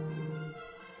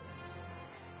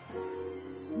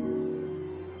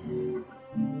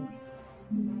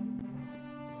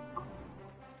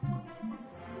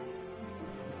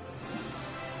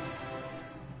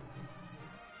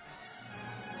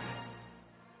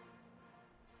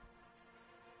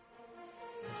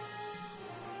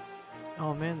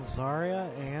 Oh man, Zarya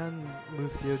and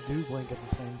Lucio do blink at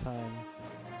the same time.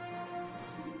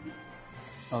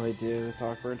 Oh, they do. It's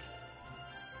awkward.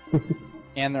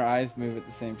 And their eyes move at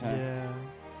the same time. Yeah.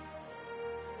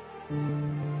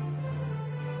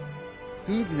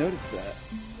 Who noticed that?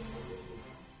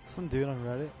 Some dude on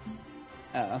Reddit.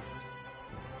 Oh.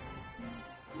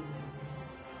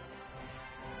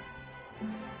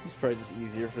 It's probably just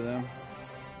easier for them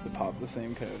to pop the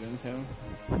same code into him.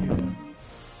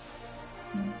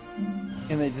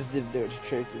 And they just didn't do it to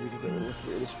Tracer because it would look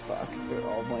weird as fuck. They were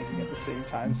all blinking at the same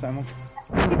time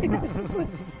simultaneously.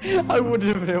 I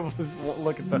wouldn't have been able to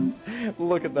look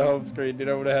at the home screen, dude.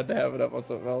 I would have had to have it up on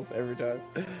something else every time.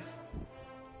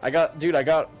 I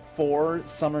got 4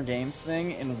 Summer Games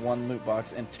thing in 1 loot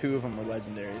box, and 2 of them were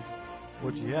legendaries.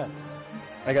 What'd you get?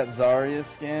 I got Zarya's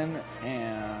skin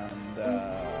and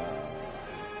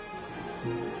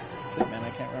shit, man, I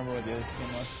can't remember what the other skin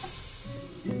was.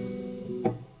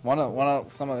 One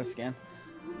of some other skin.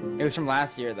 It was from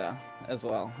last year though, as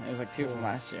well. It was like 2 from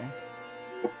last year.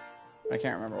 I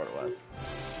can't remember what it was.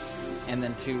 And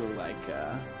then 2 like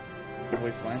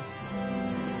voice lines.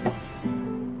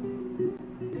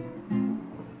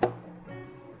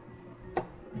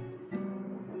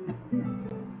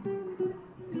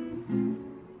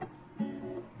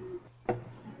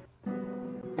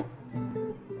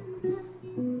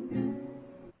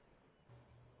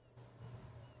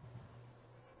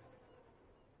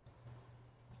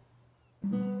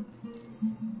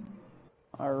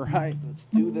 Alright, let's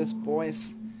do this,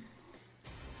 boys.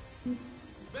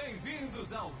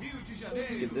 Bem-vindos ao Rio de Get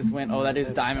Janeiro. this win. Oh, that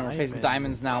is diamond. We're facing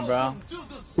diamonds now, bro.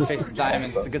 We're facing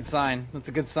diamonds. That's a good sign. That's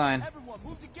a good sign. Everyone,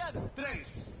 move together. 3,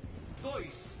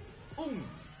 2, 1.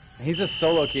 He's a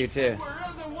solo queue, too. We're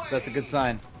underway. That's a good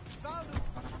sign. Found him.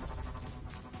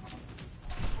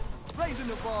 Raising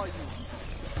the volume.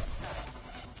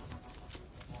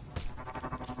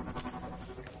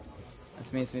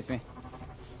 It's me, it's me, it's me.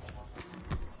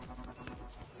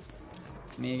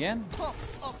 Me again? Pump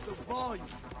up the volume.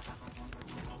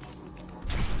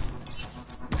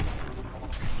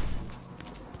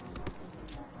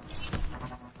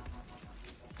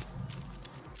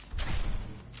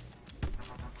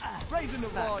 Raising the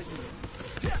volume.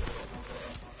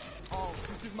 Oh,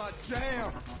 this is my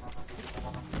jam.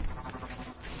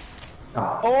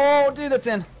 Oh, dude, that's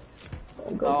in.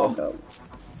 Go.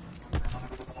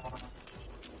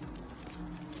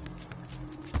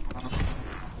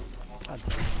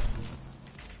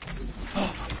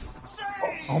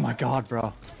 Oh my god,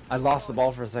 bro. I lost the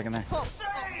ball for a second there. Pump up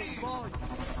the volume.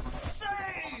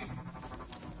 Save!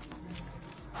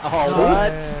 Oh,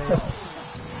 what?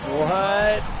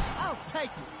 What? I'll take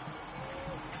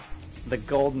it. The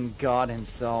golden god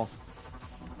himself.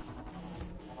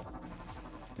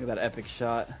 Look at that epic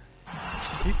shot.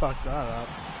 He fucked that up.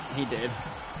 He did.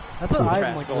 That's what Trash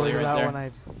I'm like goalie worried right about there. when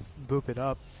I boop it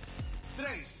up. 3,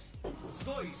 2,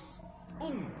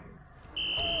 1.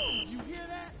 You hear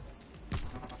that?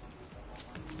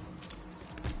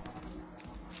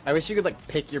 I wish you could like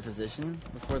pick your position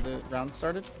before the round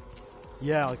started.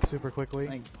 Yeah, like super quickly.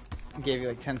 Like, gave you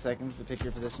like 10 seconds to pick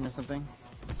your position or something.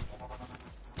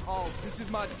 Oh, this is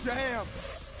my jam.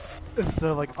 Instead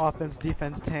of like offense,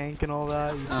 defense, tank, and all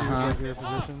that, you choose like your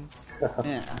position.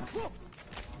 Yeah.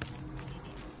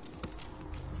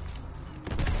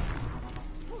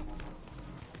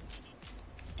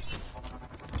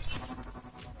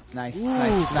 Nice, Ooh,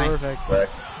 nice, nice.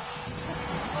 perfect.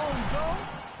 Oh, no.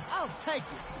 I'll take it.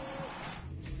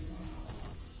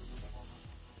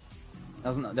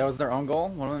 That was their own goal.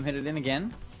 One of them hit it in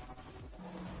again.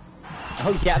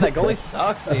 Oh yeah, that goalie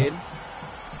sucks, dude.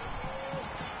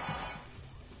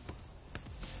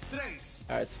 3,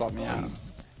 Alright, swap me out.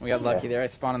 We got lucky there. I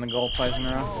spawned in the goal twice in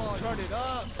a row. Oh, turn it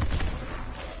up.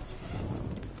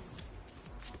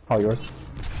 All yours.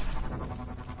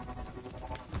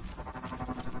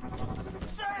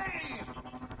 save!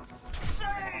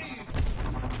 Save!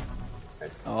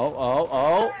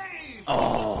 Oh. Save!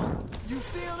 Oh. You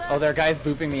feel that? Oh, their guy's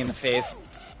booping me in the face.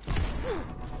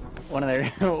 One of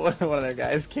their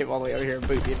guys came all the way over here and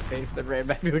booped me in the face, then ran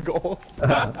back to the goal.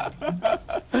 Found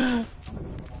him.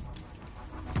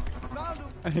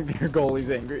 I think their goalie's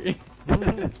angry.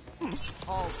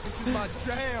 Oh, this is my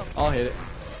jam. I'll hit it.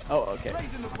 Oh, okay.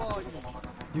 Raising the volume.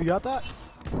 You got that?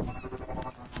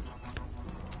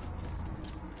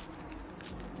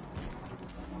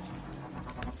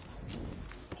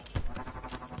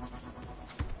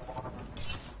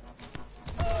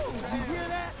 You hear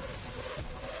that?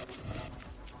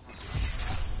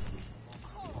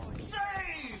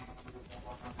 Save!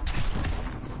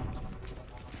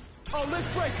 Oh,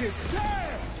 let's break it.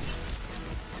 Damn.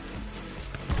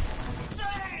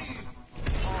 Save!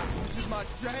 Oh, this is my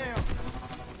jam.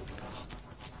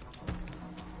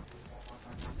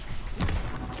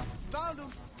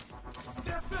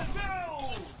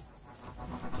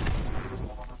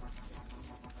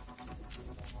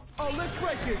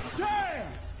 break it. Damn!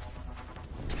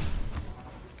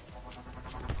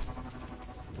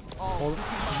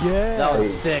 Yeah. That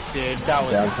was sick, dude. That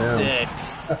was Downtown. sick.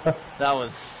 That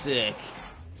was sick.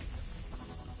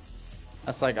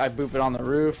 That's like I boop it on the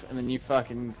roof and then you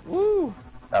fucking woo.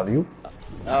 Have you?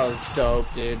 That was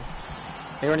dope, dude.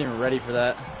 They weren't even ready for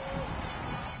that.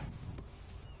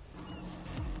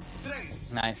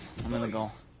 Nice. I'm in the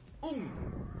goal.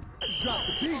 Let's drop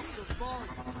the beat.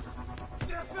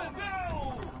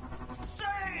 Defendeu!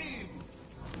 Save!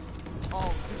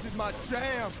 Oh, this is my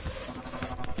jam.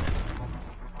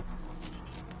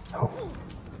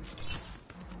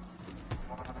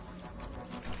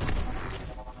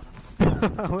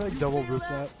 I like double boost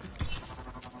that.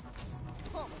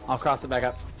 I'll cross it back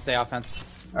up. Stay offense.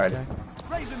 Alright. Okay.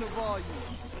 Raising the volume.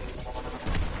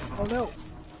 Oh no.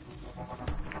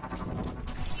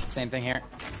 Same thing here.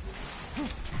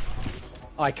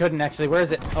 Oh, I couldn't actually. Where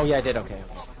is it? Oh yeah, I did. Okay.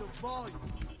 Up the volume.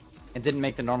 It didn't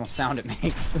make the normal sound it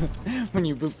makes when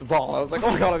you boop the ball. I was like,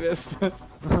 oh my god, I missed.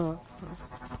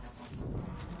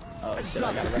 Oh shit,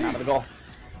 I gotta run out of the goal.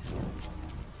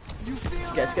 You feel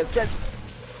Sketch, that? sketch, sketch.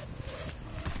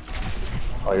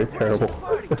 Oh, you're terrible.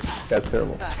 That's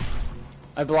terrible.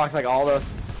 I blocked like all those.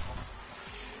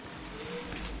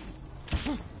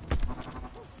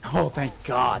 Oh, thank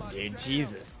God, dude.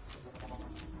 Jesus.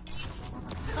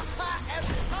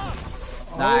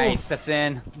 Nice, that's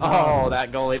in. Oh,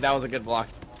 that goalie. That was a good block.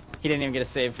 He didn't even get a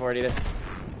save for it either.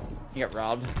 He got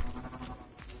robbed.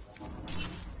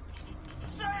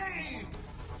 Save!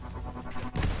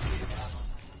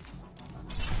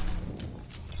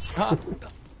 Huh.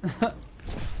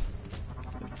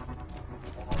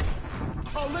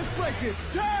 Oh, let's break it.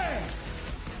 Damn!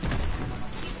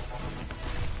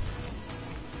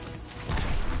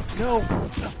 No.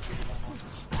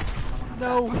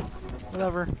 No.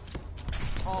 Whatever.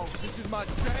 Oh, this is my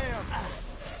jam.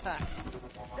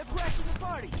 They're crashing the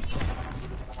party.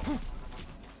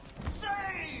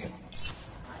 Save!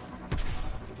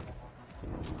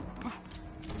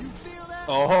 You feel that?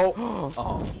 Oh.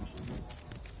 Oh.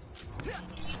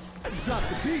 Let's drop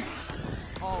the beat.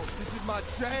 Oh, this is my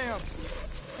jam.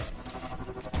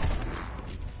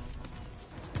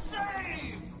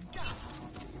 Save!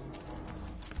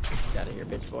 Get out of here,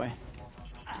 bitch boy.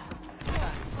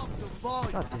 Up the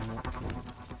volume. God damn it.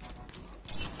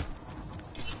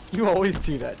 You always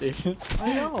do that, dude.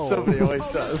 I know. Somebody always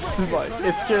does. Like,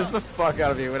 it scares the fuck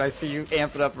out of me when I see you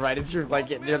amp it up right as you're like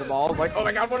getting near the ball. I'm like, oh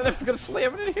my god, one of them's gonna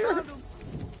slam it in here.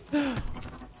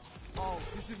 Oh,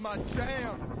 this is my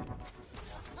jam.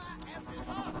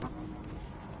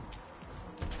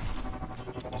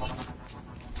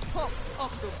 Pump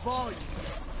up the volume.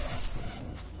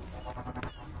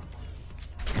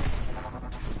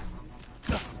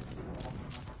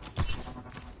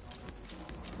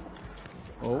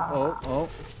 Oh.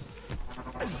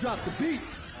 Let's drop the beat.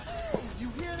 You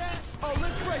hear that? Oh,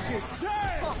 let's break it.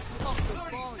 Damn! Pump up the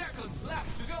 30 volume. seconds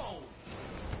left to go.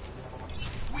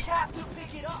 We have to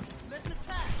pick it up. Let's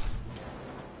attack.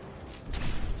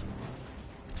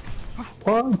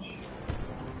 Punch!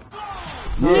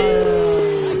 Now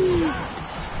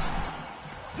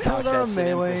Knock they're that shit in for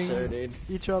meleeing sure, dude.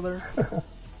 each other.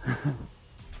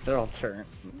 They're all turned.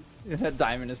 That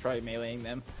diamond is probably meleeing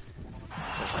them.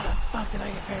 It's like, where the fuck did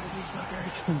I get paired with these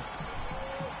fuckers?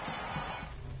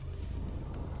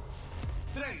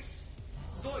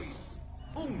 3,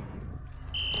 2, 1.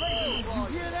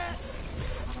 You hear that?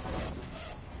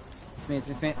 It's me, it's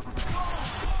me, it's me.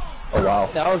 Oh wow.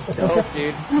 That was dope,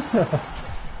 dude.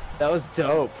 That was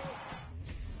dope.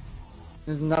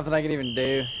 There's nothing I can even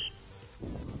do.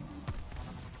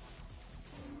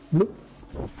 Nope.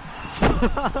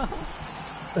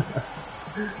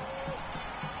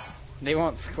 They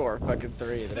won't score fucking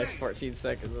 3 the next 14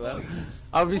 seconds of that.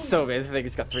 I would be so bad if they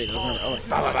just got 3. Those are like,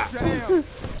 bah, bah, bah. Jam.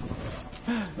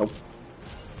 Nope.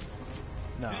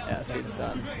 No. Yeah, this dude's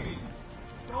done.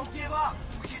 Don't give up.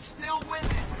 We can still win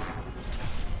it.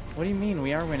 What do you mean?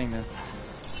 We are winning this.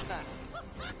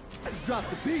 Let's drop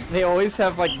the beat. They always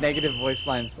have like negative voice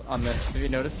lines on this. Have you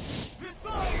noticed?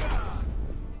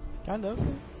 Kind of.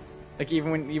 Like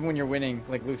even when you're winning,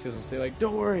 like Lucius will say like,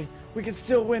 "Don't worry, we can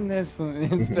still win this,"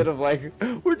 instead of like,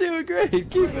 "We're doing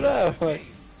great, keep it up." Like,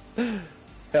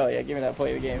 hell yeah, give me that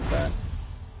play of the game, son.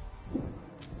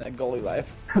 That goalie life.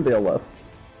 They all left.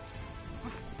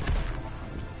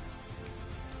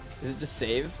 Is it just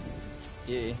saves?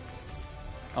 Yeah.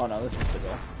 Oh no, this is the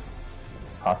goal.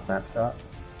 Hot snapshot.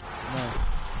 Nice.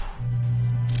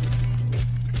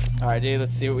 Alright, dude,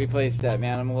 let's see what we placed at,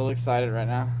 man. I'm a little excited right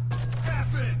now.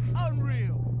 Epic.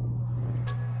 Unreal.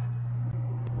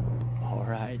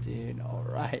 Alright. Alright, dude.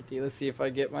 Alright, dude. Let's see if I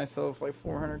get myself like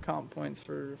 400 comp points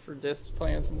for just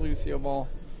playing some Lucioball.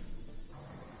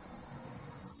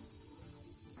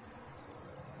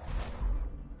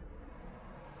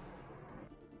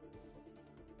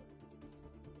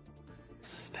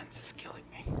 Suspense is killing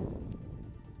me.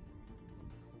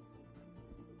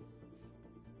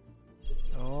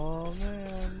 Oh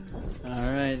man.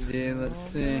 Alright, dude. Let's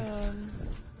see. Man.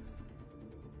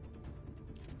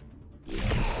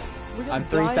 I'm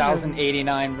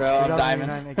 3,089, bro. I'm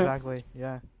diamond. 3,089, exactly.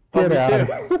 Yeah. Oh, Get me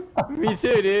out. too. Me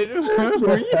too, dude.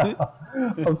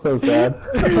 I'm so sad.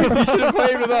 You should have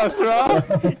played with us, bro.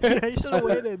 Yeah, you should have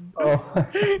waited. Oh.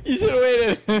 You should have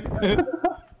waited.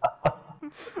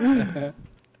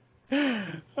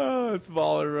 Oh, it's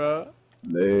baller, bro.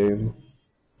 Lame.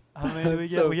 How many do we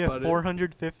get? So We get funny.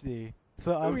 450.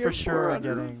 So I'm We for have sure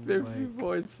getting 450 like,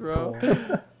 points, bro.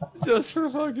 cool. Just for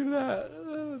fucking that.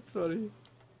 That's funny.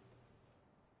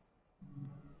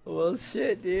 Well,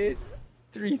 shit, dude.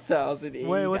 3,000.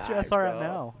 Wait, what's your SR at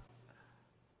now?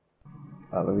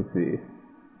 Let me see.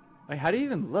 Wait, how do you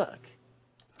even look?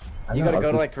 I You know, gotta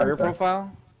go to it's like career just-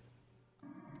 profile?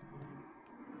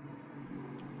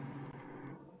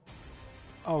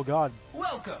 Oh god.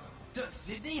 Welcome to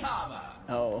Sydney Harbour.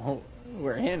 Oh,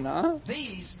 we're in, huh?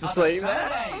 These Just are the like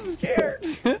that? I'm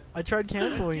Saturdays. scared. I tried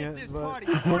canceling Get it, this but party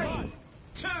 3, started.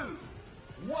 2,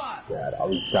 1. God, all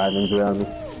these diamonds around me.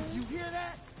 You hear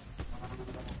that?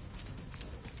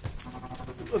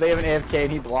 Well, they have an AFK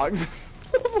and he blocked.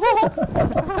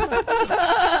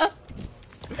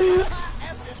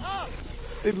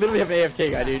 They literally have an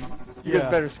AFK guy, dude. You Yeah.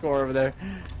 guys better score over there.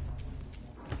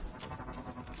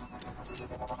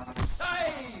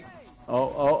 Save!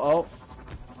 Oh.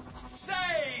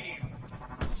 Save!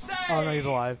 Save! oh no, he's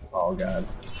alive. Oh god.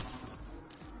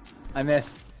 I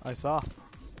missed. I saw.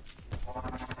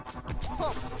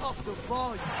 Pump up the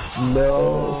volume.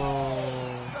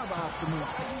 No.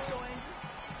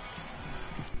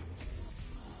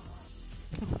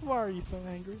 Why are you so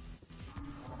angry?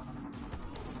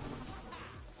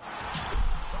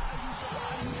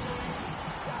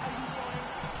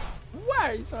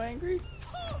 Why are you so angry?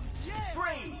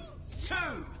 3, 2,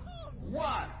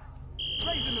 1.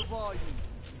 Raising the volume.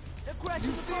 They're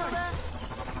crashing the party.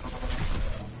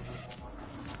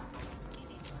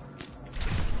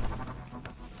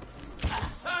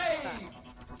 Save!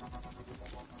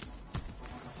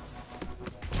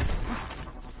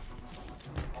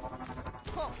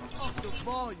 Pump up the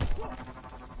volume.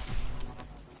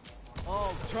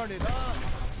 Oh, turn it up.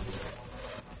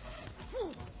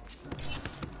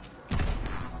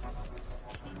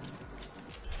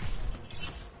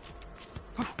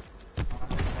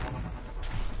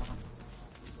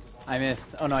 I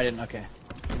missed. Oh no, I didn't. Okay.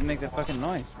 Didn't make that fucking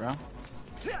noise, bro.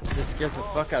 This scares the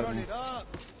fuck out of Turn me. it up.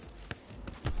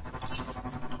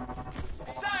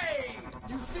 Save!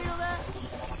 You feel that?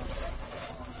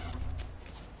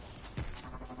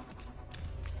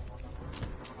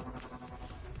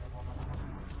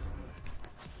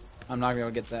 I'm not gonna be able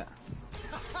to get that.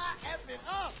 F it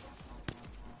up.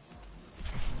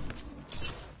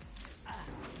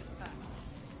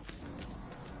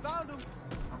 Found him.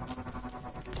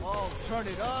 Oh, turn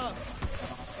it up.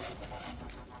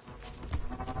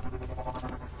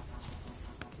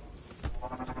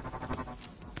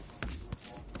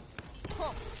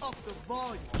 Pump up the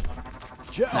volume.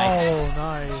 Oh,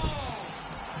 nice.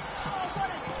 Oh, what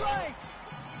a strike!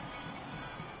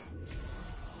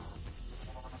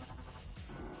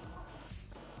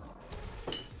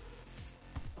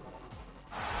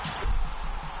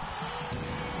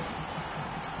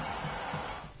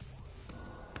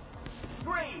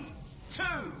 Three, 2,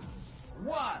 1.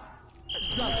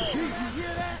 Drop the beat, you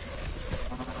hear that?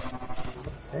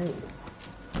 Hey.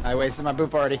 I wasted my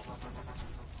boop already.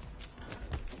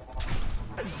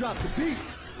 Let's drop the beat.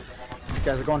 You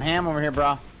guys are going ham over here,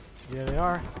 bro. Yeah, they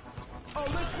are. Oh,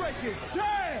 let's break it.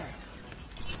 Damn!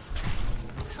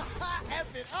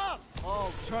 F it up.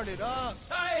 Oh, turn it up.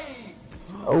 Save!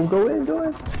 Oh, go in, go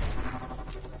in.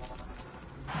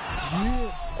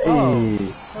 Oh. Hey.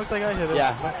 Looks like I hit it.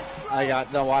 Yeah, I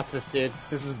got. No, watch this, dude.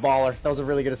 This is baller. That was a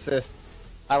really good assist.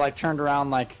 I like turned around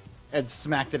like and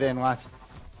smacked it in. Watch.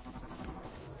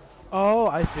 Oh,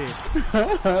 I see.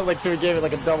 Like so, we gave it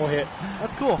like a double hit.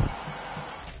 That's cool.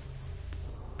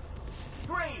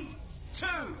 3, 2.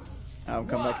 Oh,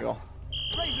 come back, goal.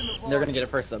 Raising the They're volume. gonna get it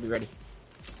first. Though. Be ready.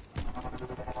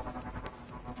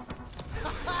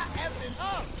 F it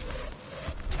up.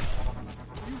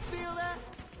 You feel that?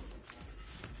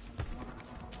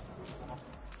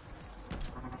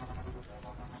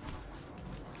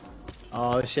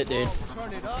 Oh shit, dude. Oh,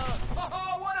 turn it up.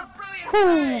 Oh, what a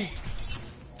brilliant save!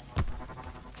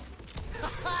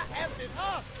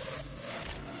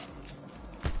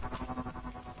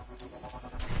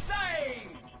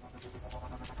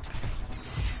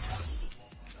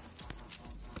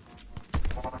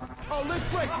 Oh, let's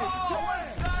break it. Oh, what a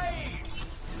save!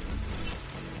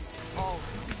 Oh,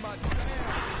 this is my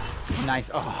jam. Nice.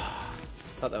 Oh,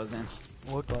 thought that was in.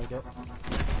 Looked like it.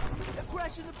 They're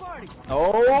crashing the party.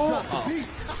 Oh. Drop the Oh. beat.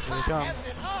 Here we come. F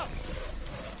it up.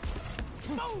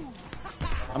 Move.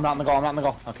 I'm not in the goal. I'm not in the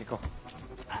goal. Okay, cool.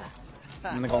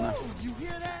 I'm in the goal now. Oh, you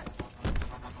hear that?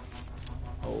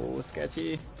 Oh,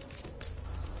 sketchy.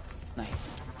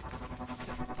 Nice.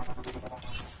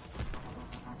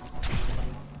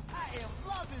 I am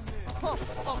loving this. Pump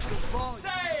up the volume.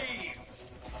 Save!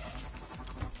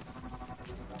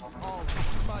 Oh,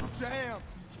 this is my jam.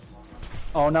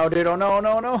 Oh no, dude. Oh no,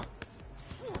 no, no.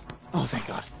 Oh, thank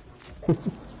God.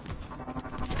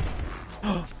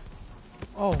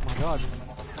 Oh my god.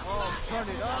 Oh, turn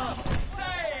it up.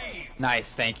 Save! Nice,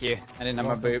 thank you. I didn't have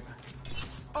my boop.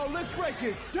 Oh, let's break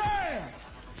it. Damn.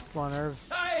 Come on, Irv.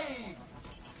 Save!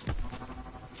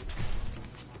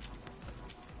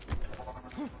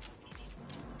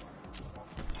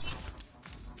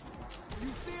 You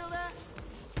feel that?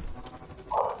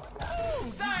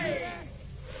 Save!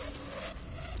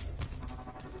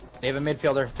 They have a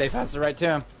midfielder. They pass it right to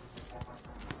him.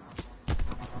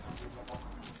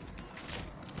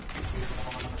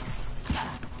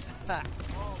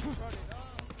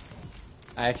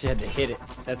 I actually had to hit it.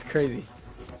 That's crazy.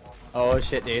 Oh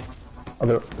shit, dude. Oh,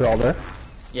 they're all there?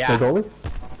 Yeah. The goalie?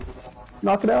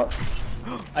 Knock it out.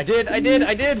 I did. I did.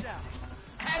 I did.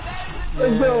 And that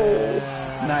Let's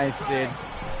go. Nice, dude.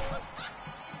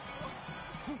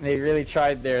 They really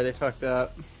tried there. They fucked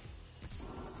up.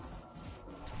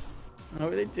 What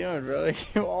were they doing, bro? They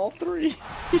came all three.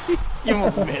 You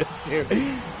almost missed, dude.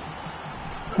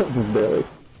 Just barely. is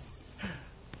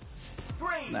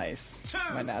 3, Nice. 2,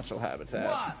 My natural habitat.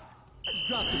 1. Let's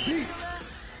drop the beat.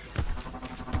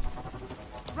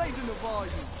 Raising the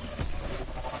volume.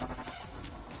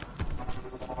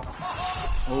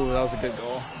 Ooh, that was a good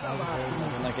goal.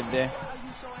 Nothing like a day. Are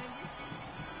you so angry?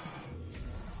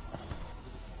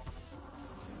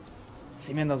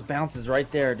 See, man, those bounces right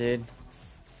there, dude.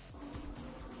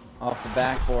 Off the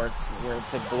backboards where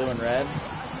it's like blue and red.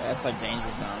 That's like danger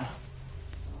zone.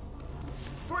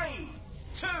 3,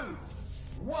 2,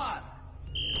 1.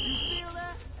 You feel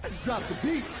that? Let's drop the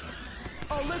beat.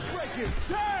 Oh, let's break it.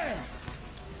 Damn.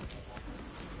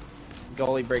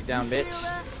 Goalie breakdown, bitch. Feel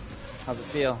that? How's it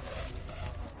feel?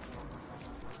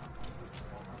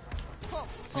 Pump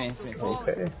It's me, up it's the me, it's me. volume.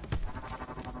 Okay.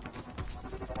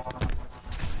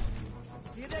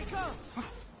 Here they come.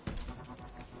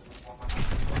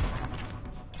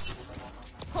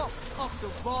 Pump up the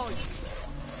volume.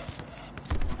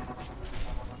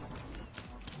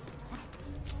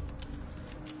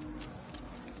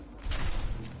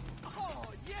 Oh,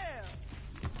 yeah.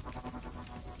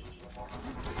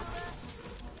 You feel that?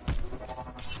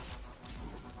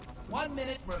 1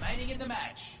 minute remaining in the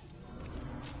match.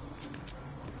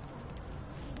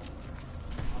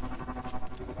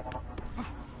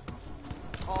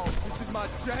 Oh, this is my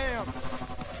jam.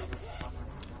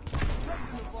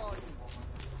 Raising the volume.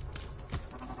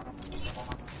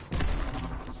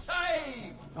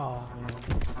 Save! Oh man.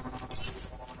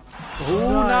 Ooh,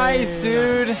 nice,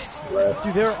 dude.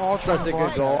 Dude, they're all trying Such a to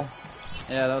good block goal.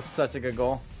 Yeah, that was such a good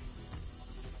goal.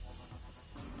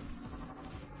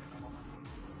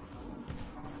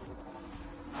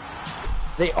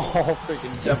 They all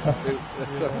freaking jumped through.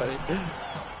 That's so funny.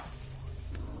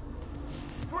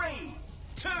 3,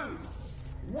 2,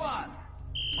 1.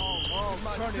 Oh,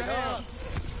 my turn it up.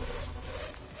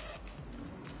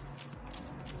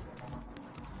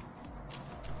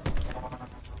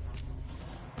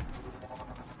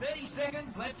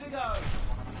 Seconds left to go.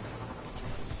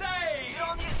 Save! Get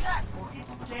on the attack, or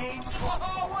it's game.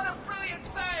 Oh, what a brilliant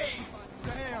save!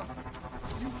 Damn.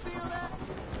 You feel that?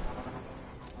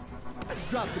 Let's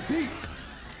drop the beat.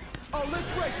 Oh, let's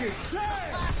break it.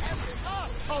 Damn.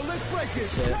 Oh, let's break it.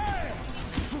 Shit.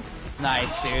 Damn.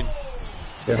 Nice, dude.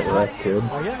 Get wrecked, kid.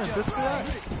 Are you getting an assist for that?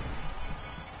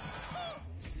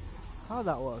 How'd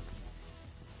that look?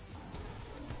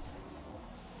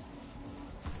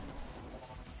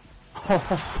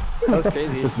 That was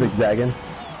crazy. Just zigzagging.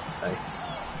 Nice.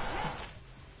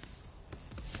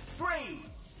 3,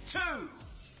 2,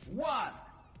 1.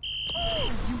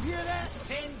 You hear that?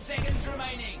 10 seconds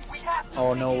remaining. We have to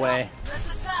Oh, no way.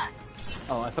 Let's attack.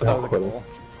 Oh, I thought that was a quit. goal.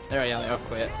 There, yeah, they'll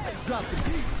quit. Let's drop the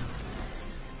beat.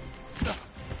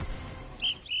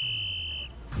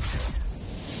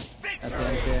 That's the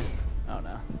end here. Oh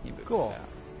no, he booted Cool. it out.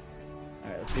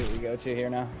 Alright, let's see what we go to here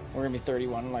now. We're gonna be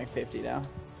 31 and like 50 now.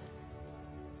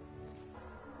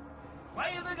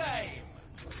 Play of the game.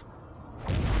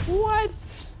 What?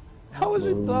 How was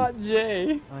it Ooh. not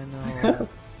Jay? I know.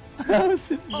 How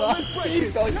is it Oh, not? let's break He's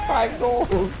it. got like 5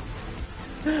 goals.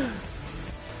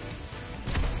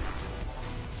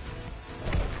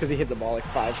 Because he hit the ball like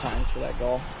 5 times for that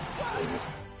goal.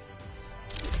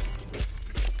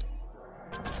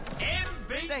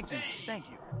 MVP. Thank you. Thank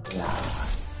you.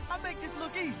 I make this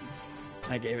look easy.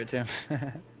 I gave it to him.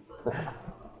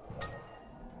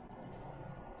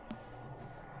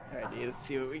 Alright, dude, let's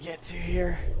see what we get to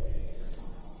here.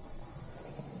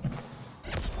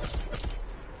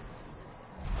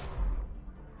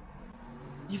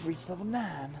 You've reached level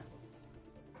 9.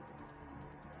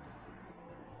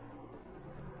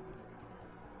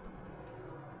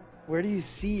 Where do you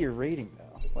see your rating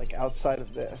though? Like outside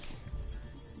of this?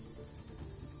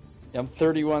 Yeah, I'm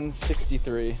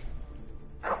 3163.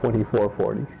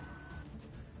 2440.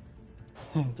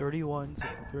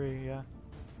 3163, yeah.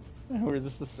 We're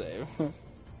just the same.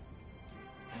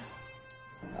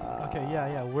 Okay,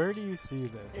 yeah. Where do you see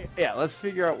this? Yeah, let's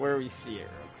figure out where we see it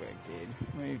real quick, dude.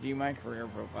 Let me view my career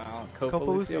profile. Copa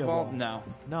Lucioball? No.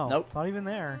 No. Nope. It's not even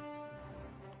there.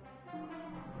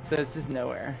 So it's just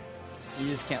nowhere. You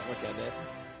just can't look at it.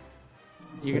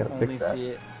 You can gotta only fix that. see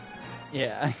it.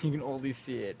 Yeah, you can only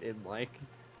see it in like.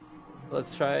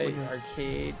 Let's try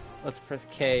arcade. Let's press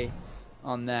K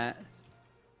on that.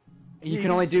 You Yeah, can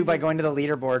you only can do see by it. going to the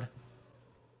leaderboard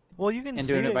Well, you can and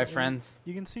see doing it by in- friends.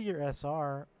 You can see your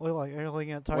SR. Well, like, are you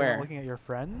looking at talking Where? about looking at your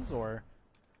friends or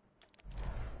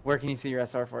Where can you see your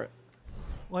SR for it?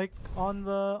 like on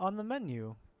the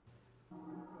menu?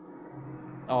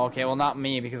 Oh, okay. Well, not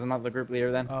me because I'm not the group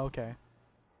leader then. Oh, okay.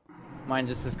 Mine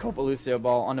just says Copa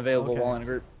Lucioball unavailable Okay. while in a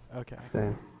group. Okay.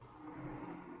 Same.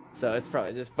 So it's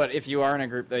probably just. But if you are in a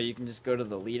group though, you can just go to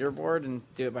the leaderboard and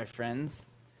do it by friends.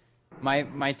 My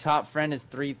top friend is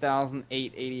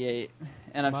 3,888,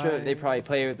 and I'm sure that they My- probably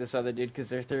play with this other dude because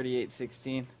they're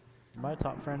 3816. My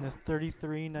top friend is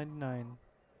 3399.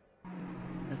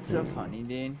 That's so funny,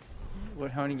 dude.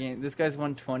 How many games? This guy's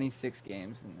won 26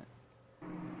 games in it.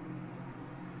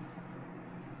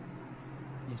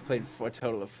 He's played for a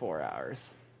total of 4 hours.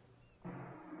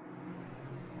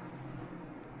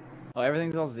 Oh,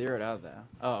 everything's all zeroed out though.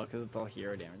 Oh, because it's all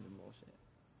hero damage and bullshit.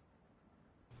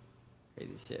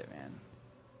 Crazy shit, man.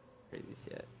 Crazy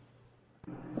shit.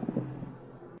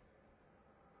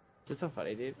 It's so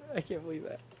funny, dude. I can't believe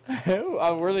that.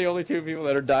 We're the only 2 people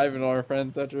that are diving on our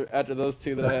friends after those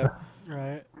 2 that I have.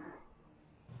 Right.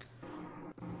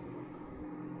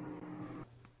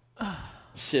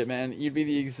 Shit, man. You'd be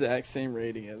the exact same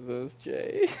rating as those,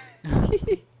 Jay.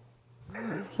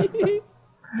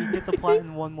 You get the plat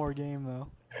in one more game though.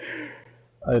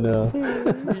 I know.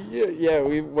 yeah.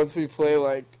 Once we play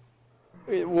like,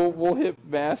 we'll hit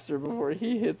master before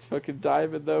he hits fucking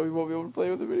diamond though. We won't be able to play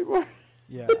with him anymore.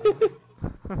 Yeah.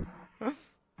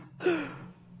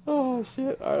 Oh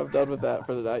shit! Alright, I'm done with that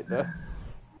for the night though.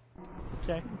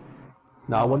 Okay.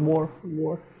 Nah, one more.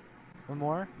 One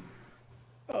more.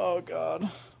 Oh god.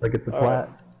 Like it's a All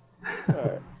flat.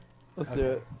 Alright, let's do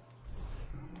it.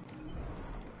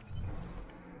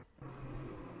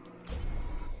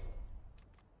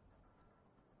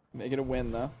 Make it a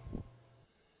win though.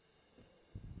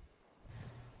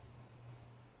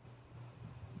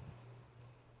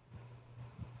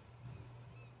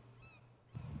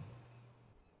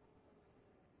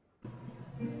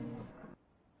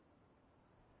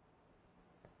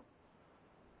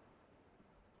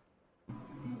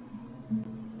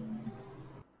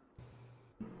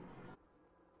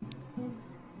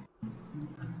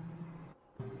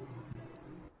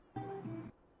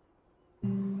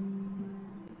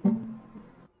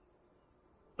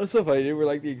 That's so funny, dude. We're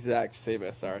like the exact same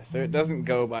SR, so it doesn't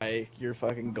go by your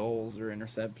fucking goals or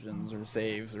interceptions or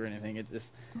saves or anything. It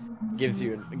just gives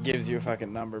you a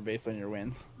fucking number based on your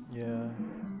wins. Yeah.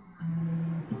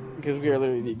 Because we are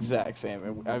literally the exact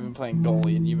same. I've been playing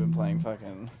goalie and you've been playing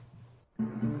fucking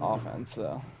offense,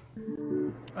 so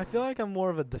I feel like I'm more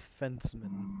of a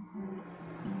defenseman.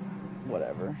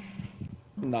 whatever.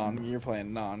 You're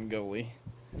playing non-goalie.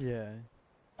 Yeah.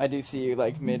 I do see you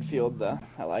like midfield though.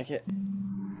 I like it.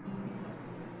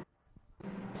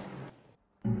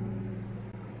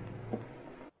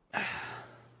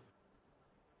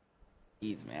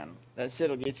 Jeez, man. That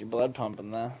shit'll get your blood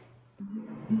pumping though.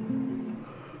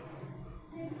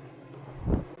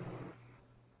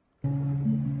 I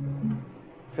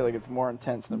feel like it's more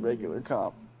intense than regular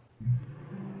comp.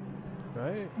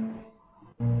 Right?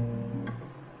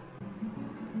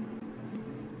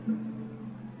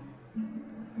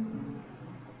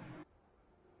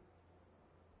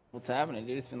 What's happening,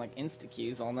 dude? It's been like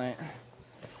insta-queues all night.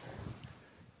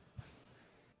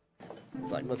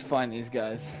 It's like like, let's find these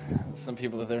guys. Some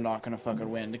people that they're not gonna fucking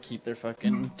win to keep their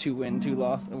fucking 2-win,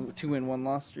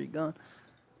 1-loss streak going.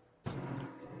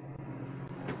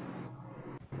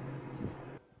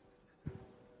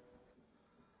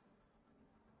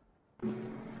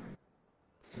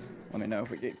 Let me know if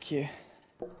we get Q.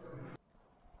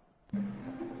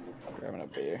 Grabbing a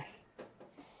beer.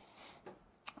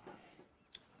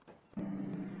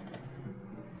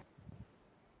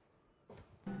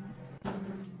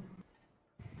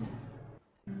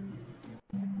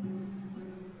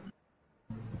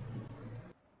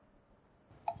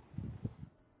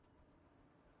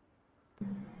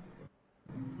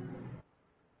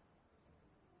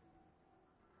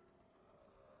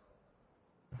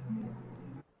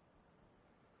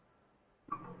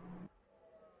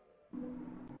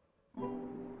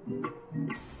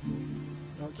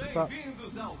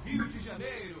 Bem-vindos ao Rio de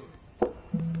Janeiro.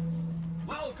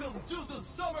 Welcome to the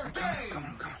Summer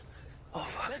Games. Oh,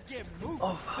 fuck. Let's get moving.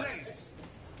 Oh, fuck.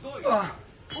 3, 2, 1. Alright,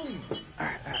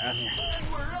 I'm here. And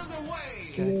we're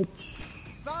underway. Okay.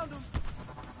 Found him.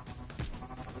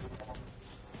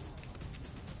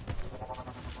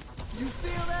 You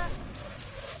feel that?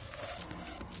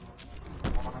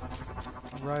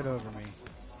 Right over me.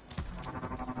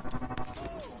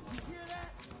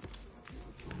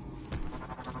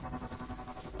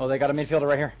 Oh, they got a midfielder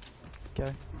right here.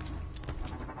 Okay.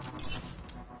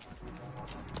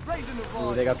 Raising the Ooh,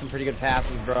 volume. they got some pretty good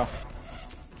passes, bro.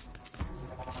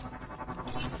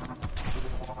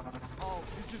 Oh,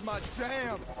 this is my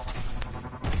jam.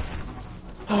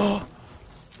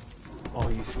 Oh,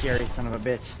 you scary son of a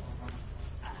bitch.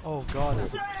 Oh god.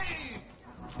 Save.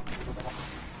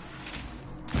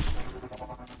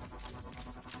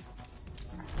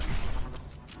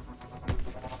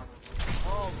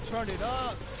 Oh, turn it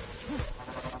up.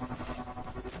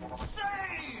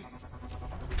 Save.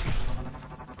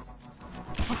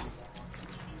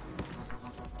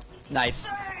 Nice.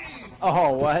 Save.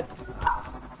 Oh, what?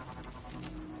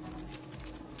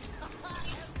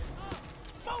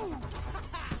 Boom.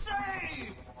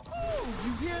 Save. Ooh,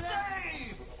 you hear that?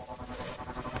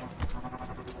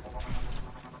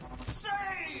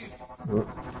 Save. Save.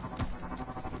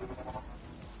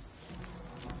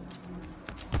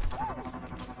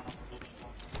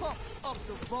 Pump up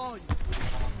the volume.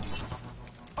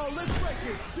 Oh, let's break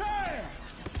it. Damn.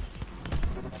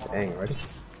 Dang, ready?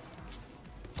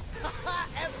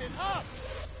 F it up.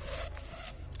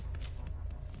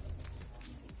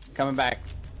 Coming back.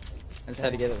 I just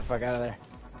had to get the fuck out of there.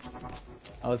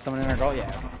 Oh, is someone in our goal? Yeah.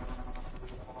 Okay.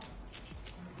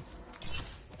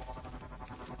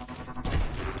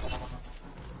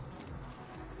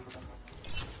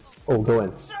 Oh, go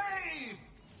in. Save.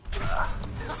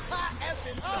 F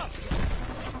it up.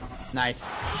 Nice.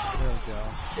 There we go.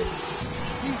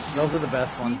 Those are the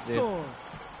best ones, He dude. scored.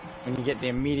 When you get the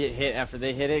immediate hit after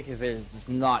they hit it, because they're just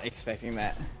not expecting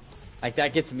that. Like,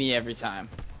 that gets me every time.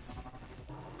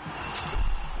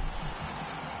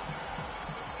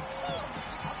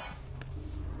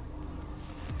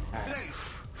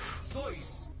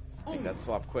 Make that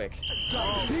swap quick.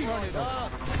 Oh, turn it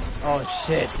up. Oh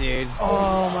shit, dude.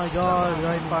 Oh my god, did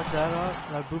I fuck that up?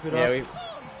 Did I boop it Yeah,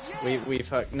 up? we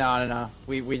fucked. No.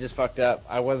 We just fucked up.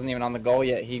 I wasn't even on the goal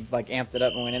yet. He like amped it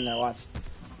up and went in there. Watch.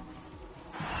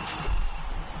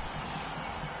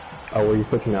 Oh, were you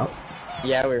switching out?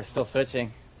 Yeah, we were still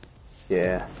switching.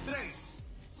 Yeah.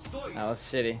 That was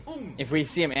shitty. If we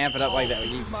see him amp it up like that,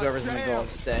 whoever's in the goal will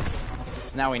stay.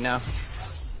 Now we know.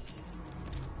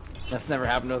 That's never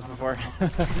happened to us before.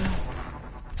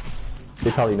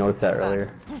 They probably noticed that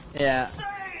earlier. Yeah,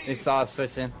 they saw us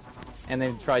switching, and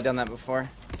they've probably done that before.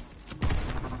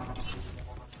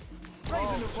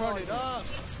 Oh, turn it up.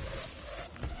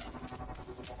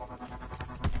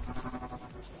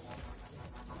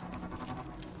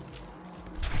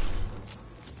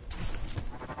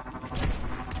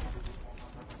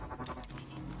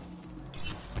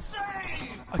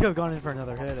 I could have gone in for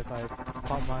another hit if I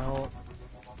popped my ult.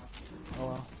 Oh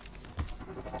well.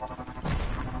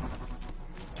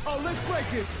 Oh, let's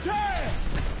break it. Damn.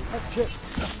 Oh shit.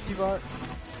 T-bar.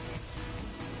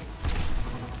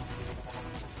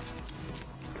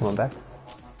 Come on back.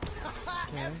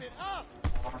 F it up.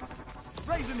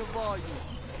 Raising the volume.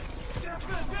 Get the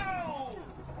go.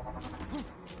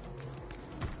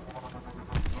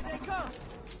 Here they come.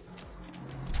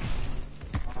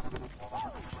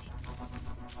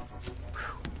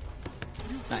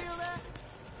 You Nice. feel that?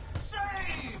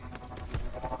 Save.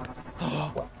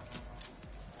 Oh,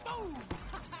 Boom.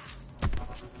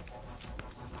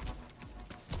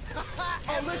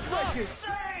 Oh, let's break it.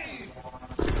 Save.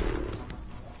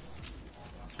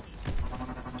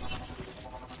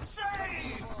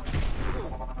 Save.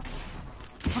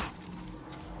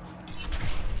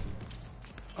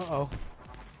 Uh-oh.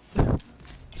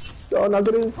 Oh, not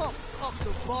good. Pump up the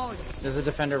volume. There's a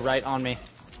defender right on me.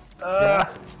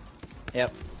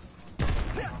 Yep.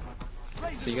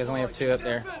 So you guys only have 2 up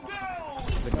there.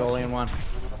 There's a goalie and 1.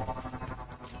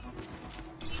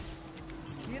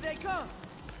 Here they come.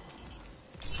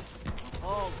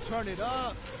 Oh, turn it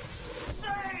up.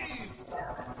 Save!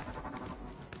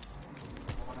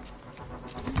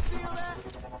 You feel that?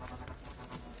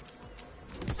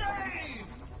 Save!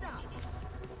 Stop.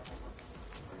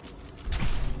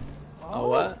 Oh,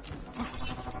 what?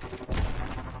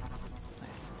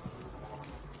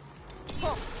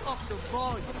 Pump up the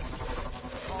volume.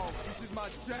 Oh, this is my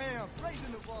jam.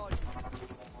 Raising the volume.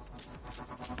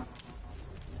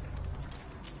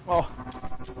 Oh,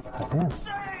 Damn.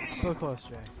 Save! So close,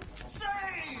 Jay.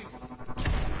 Save!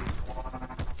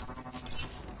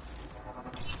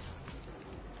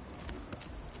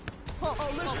 Pump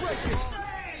oh, let's break it.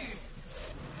 Save!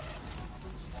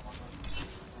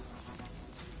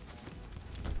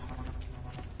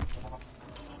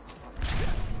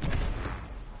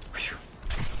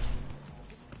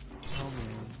 Oh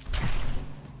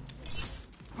man.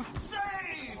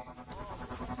 Save!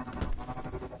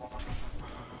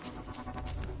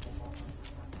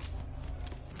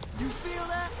 You feel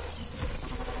that?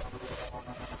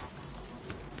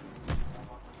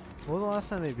 What was the last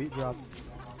time they beat dropped?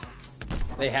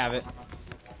 they have it.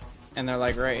 And they're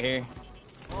like right here.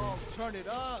 Oh, turn it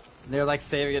up. They're like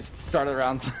saving it to the start of the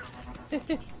rounds.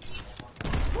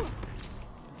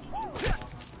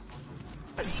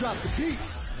 Let's drop the beat.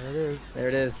 There it is. There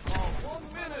it is. Oh,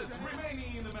 1 minute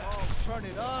remaining in the match. Oh, turn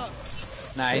it up.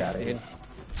 Nice, Got it. dude.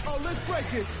 Oh, let's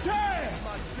break it. Damn.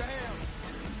 My jam.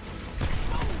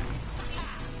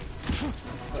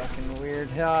 Fucking weird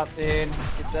hop, dude.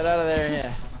 Get that out of there,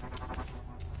 yeah.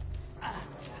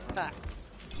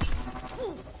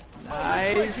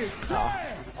 Let's break Nice. it.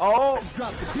 Damn. Oh, Let's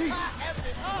drop the beat.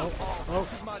 Oh,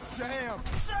 this is my jam.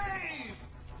 Save!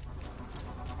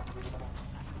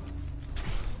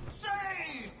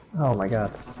 Save! Oh my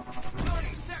god.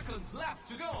 30 seconds left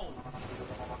to go.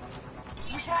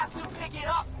 We have to pick it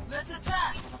up. Let's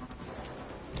attack.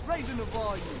 Raising the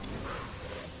volume.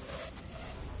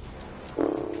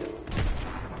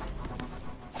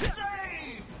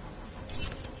 Save!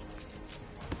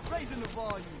 Raising the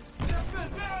volume.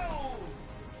 Defendeu!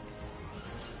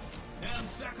 10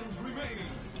 seconds remaining.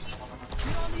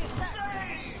 Get on the attack.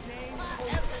 Save! Game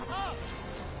over.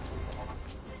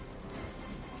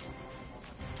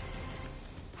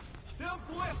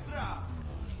 Tempo extra.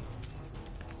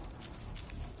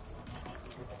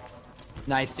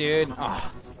 nice, dude.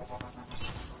 Oh,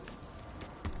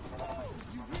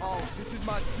 Oh, this is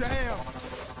my jam.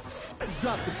 Let's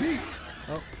drop the beat.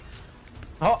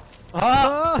 oh,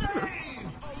 oh. Save!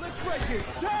 Oh, let's break it.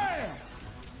 Damn.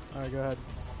 Alright, go ahead.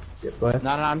 Yep, go ahead.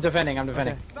 No, I'm defending. I'm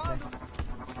defending. Found him.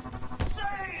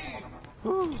 Save!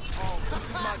 Oh, this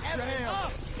is my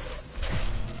jam.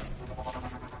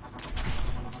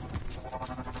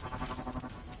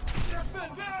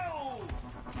 Defendeu!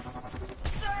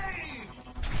 Save!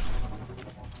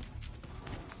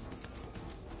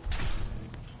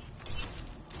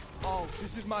 Oh,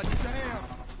 this is my jam.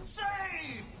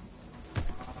 Save!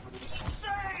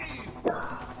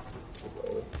 Save!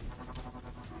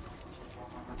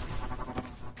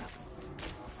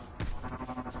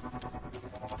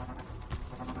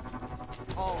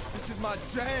 Oh, this is my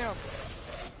jam.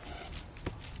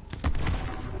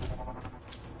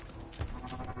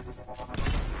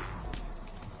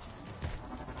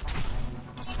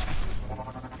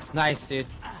 Nice, dude.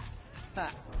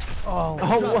 Oh,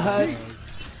 Oh, what?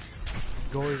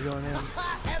 goalie's going in.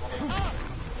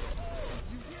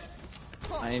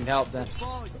 I need help then.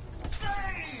 Volume.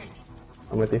 Save!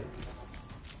 I'm with you.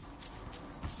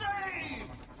 Save!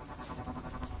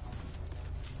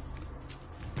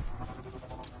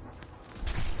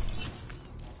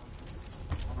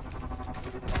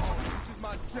 Oh, this is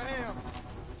my jam.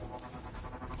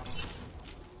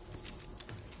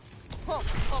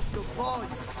 Pump up the volume.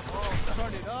 Oh,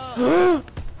 turn it up.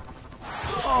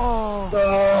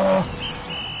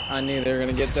 I knew they were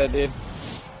gonna get that, dude.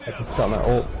 I can start my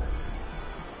ult.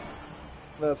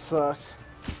 That sucks.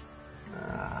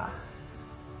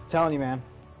 Telling you, man.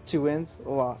 2 wins, a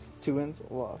loss. 2 wins,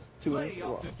 a loss. 2 wins, a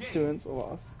loss. 2 wins, a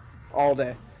loss. All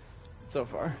day. So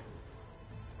far.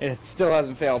 It still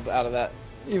hasn't failed out of that.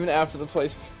 Even after the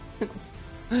placement.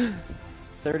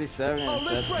 37 Oh,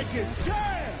 let's interceptions. break it.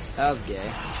 Damn. That was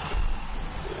gay.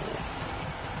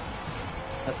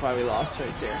 That's why we lost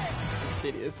right there. As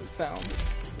shitty as it sounds.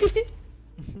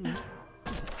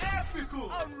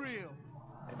 Épico! Unreal.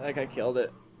 That guy killed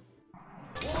it.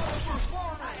 What a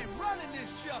performance! man running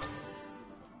this show.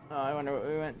 Oh, I wonder what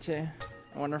we went to.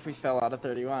 I wonder if we fell out of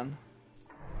 31.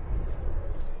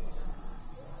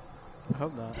 I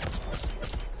hope not.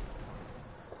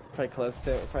 Probably close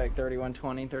to it. Probably like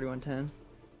 31-20, 31-10.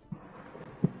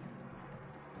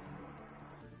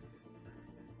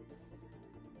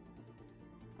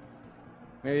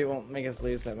 Maybe it won't make us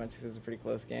lose that much because it's a pretty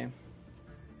close game.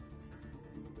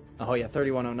 Oh yeah,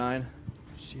 31-09.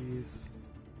 Jeez.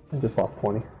 I just lost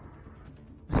 20.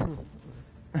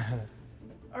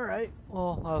 Alright,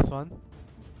 well, that was fun.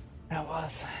 That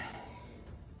was.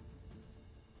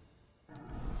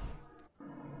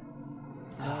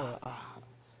 I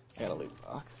got a loot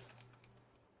box.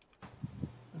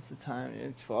 What's the time,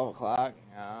 dude? 12 o'clock?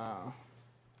 Oh.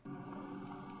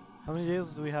 How many days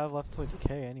do we have left till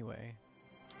decay anyway?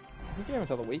 I think you have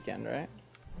until the weekend, right?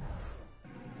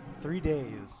 3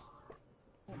 days.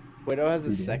 Widow has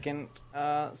a second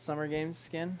Summer Games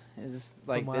skin. Is this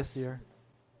like From last year.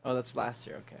 Oh, that's last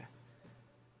year.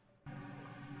 Okay.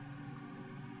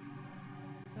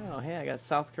 Oh, hey, I got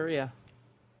South Korea.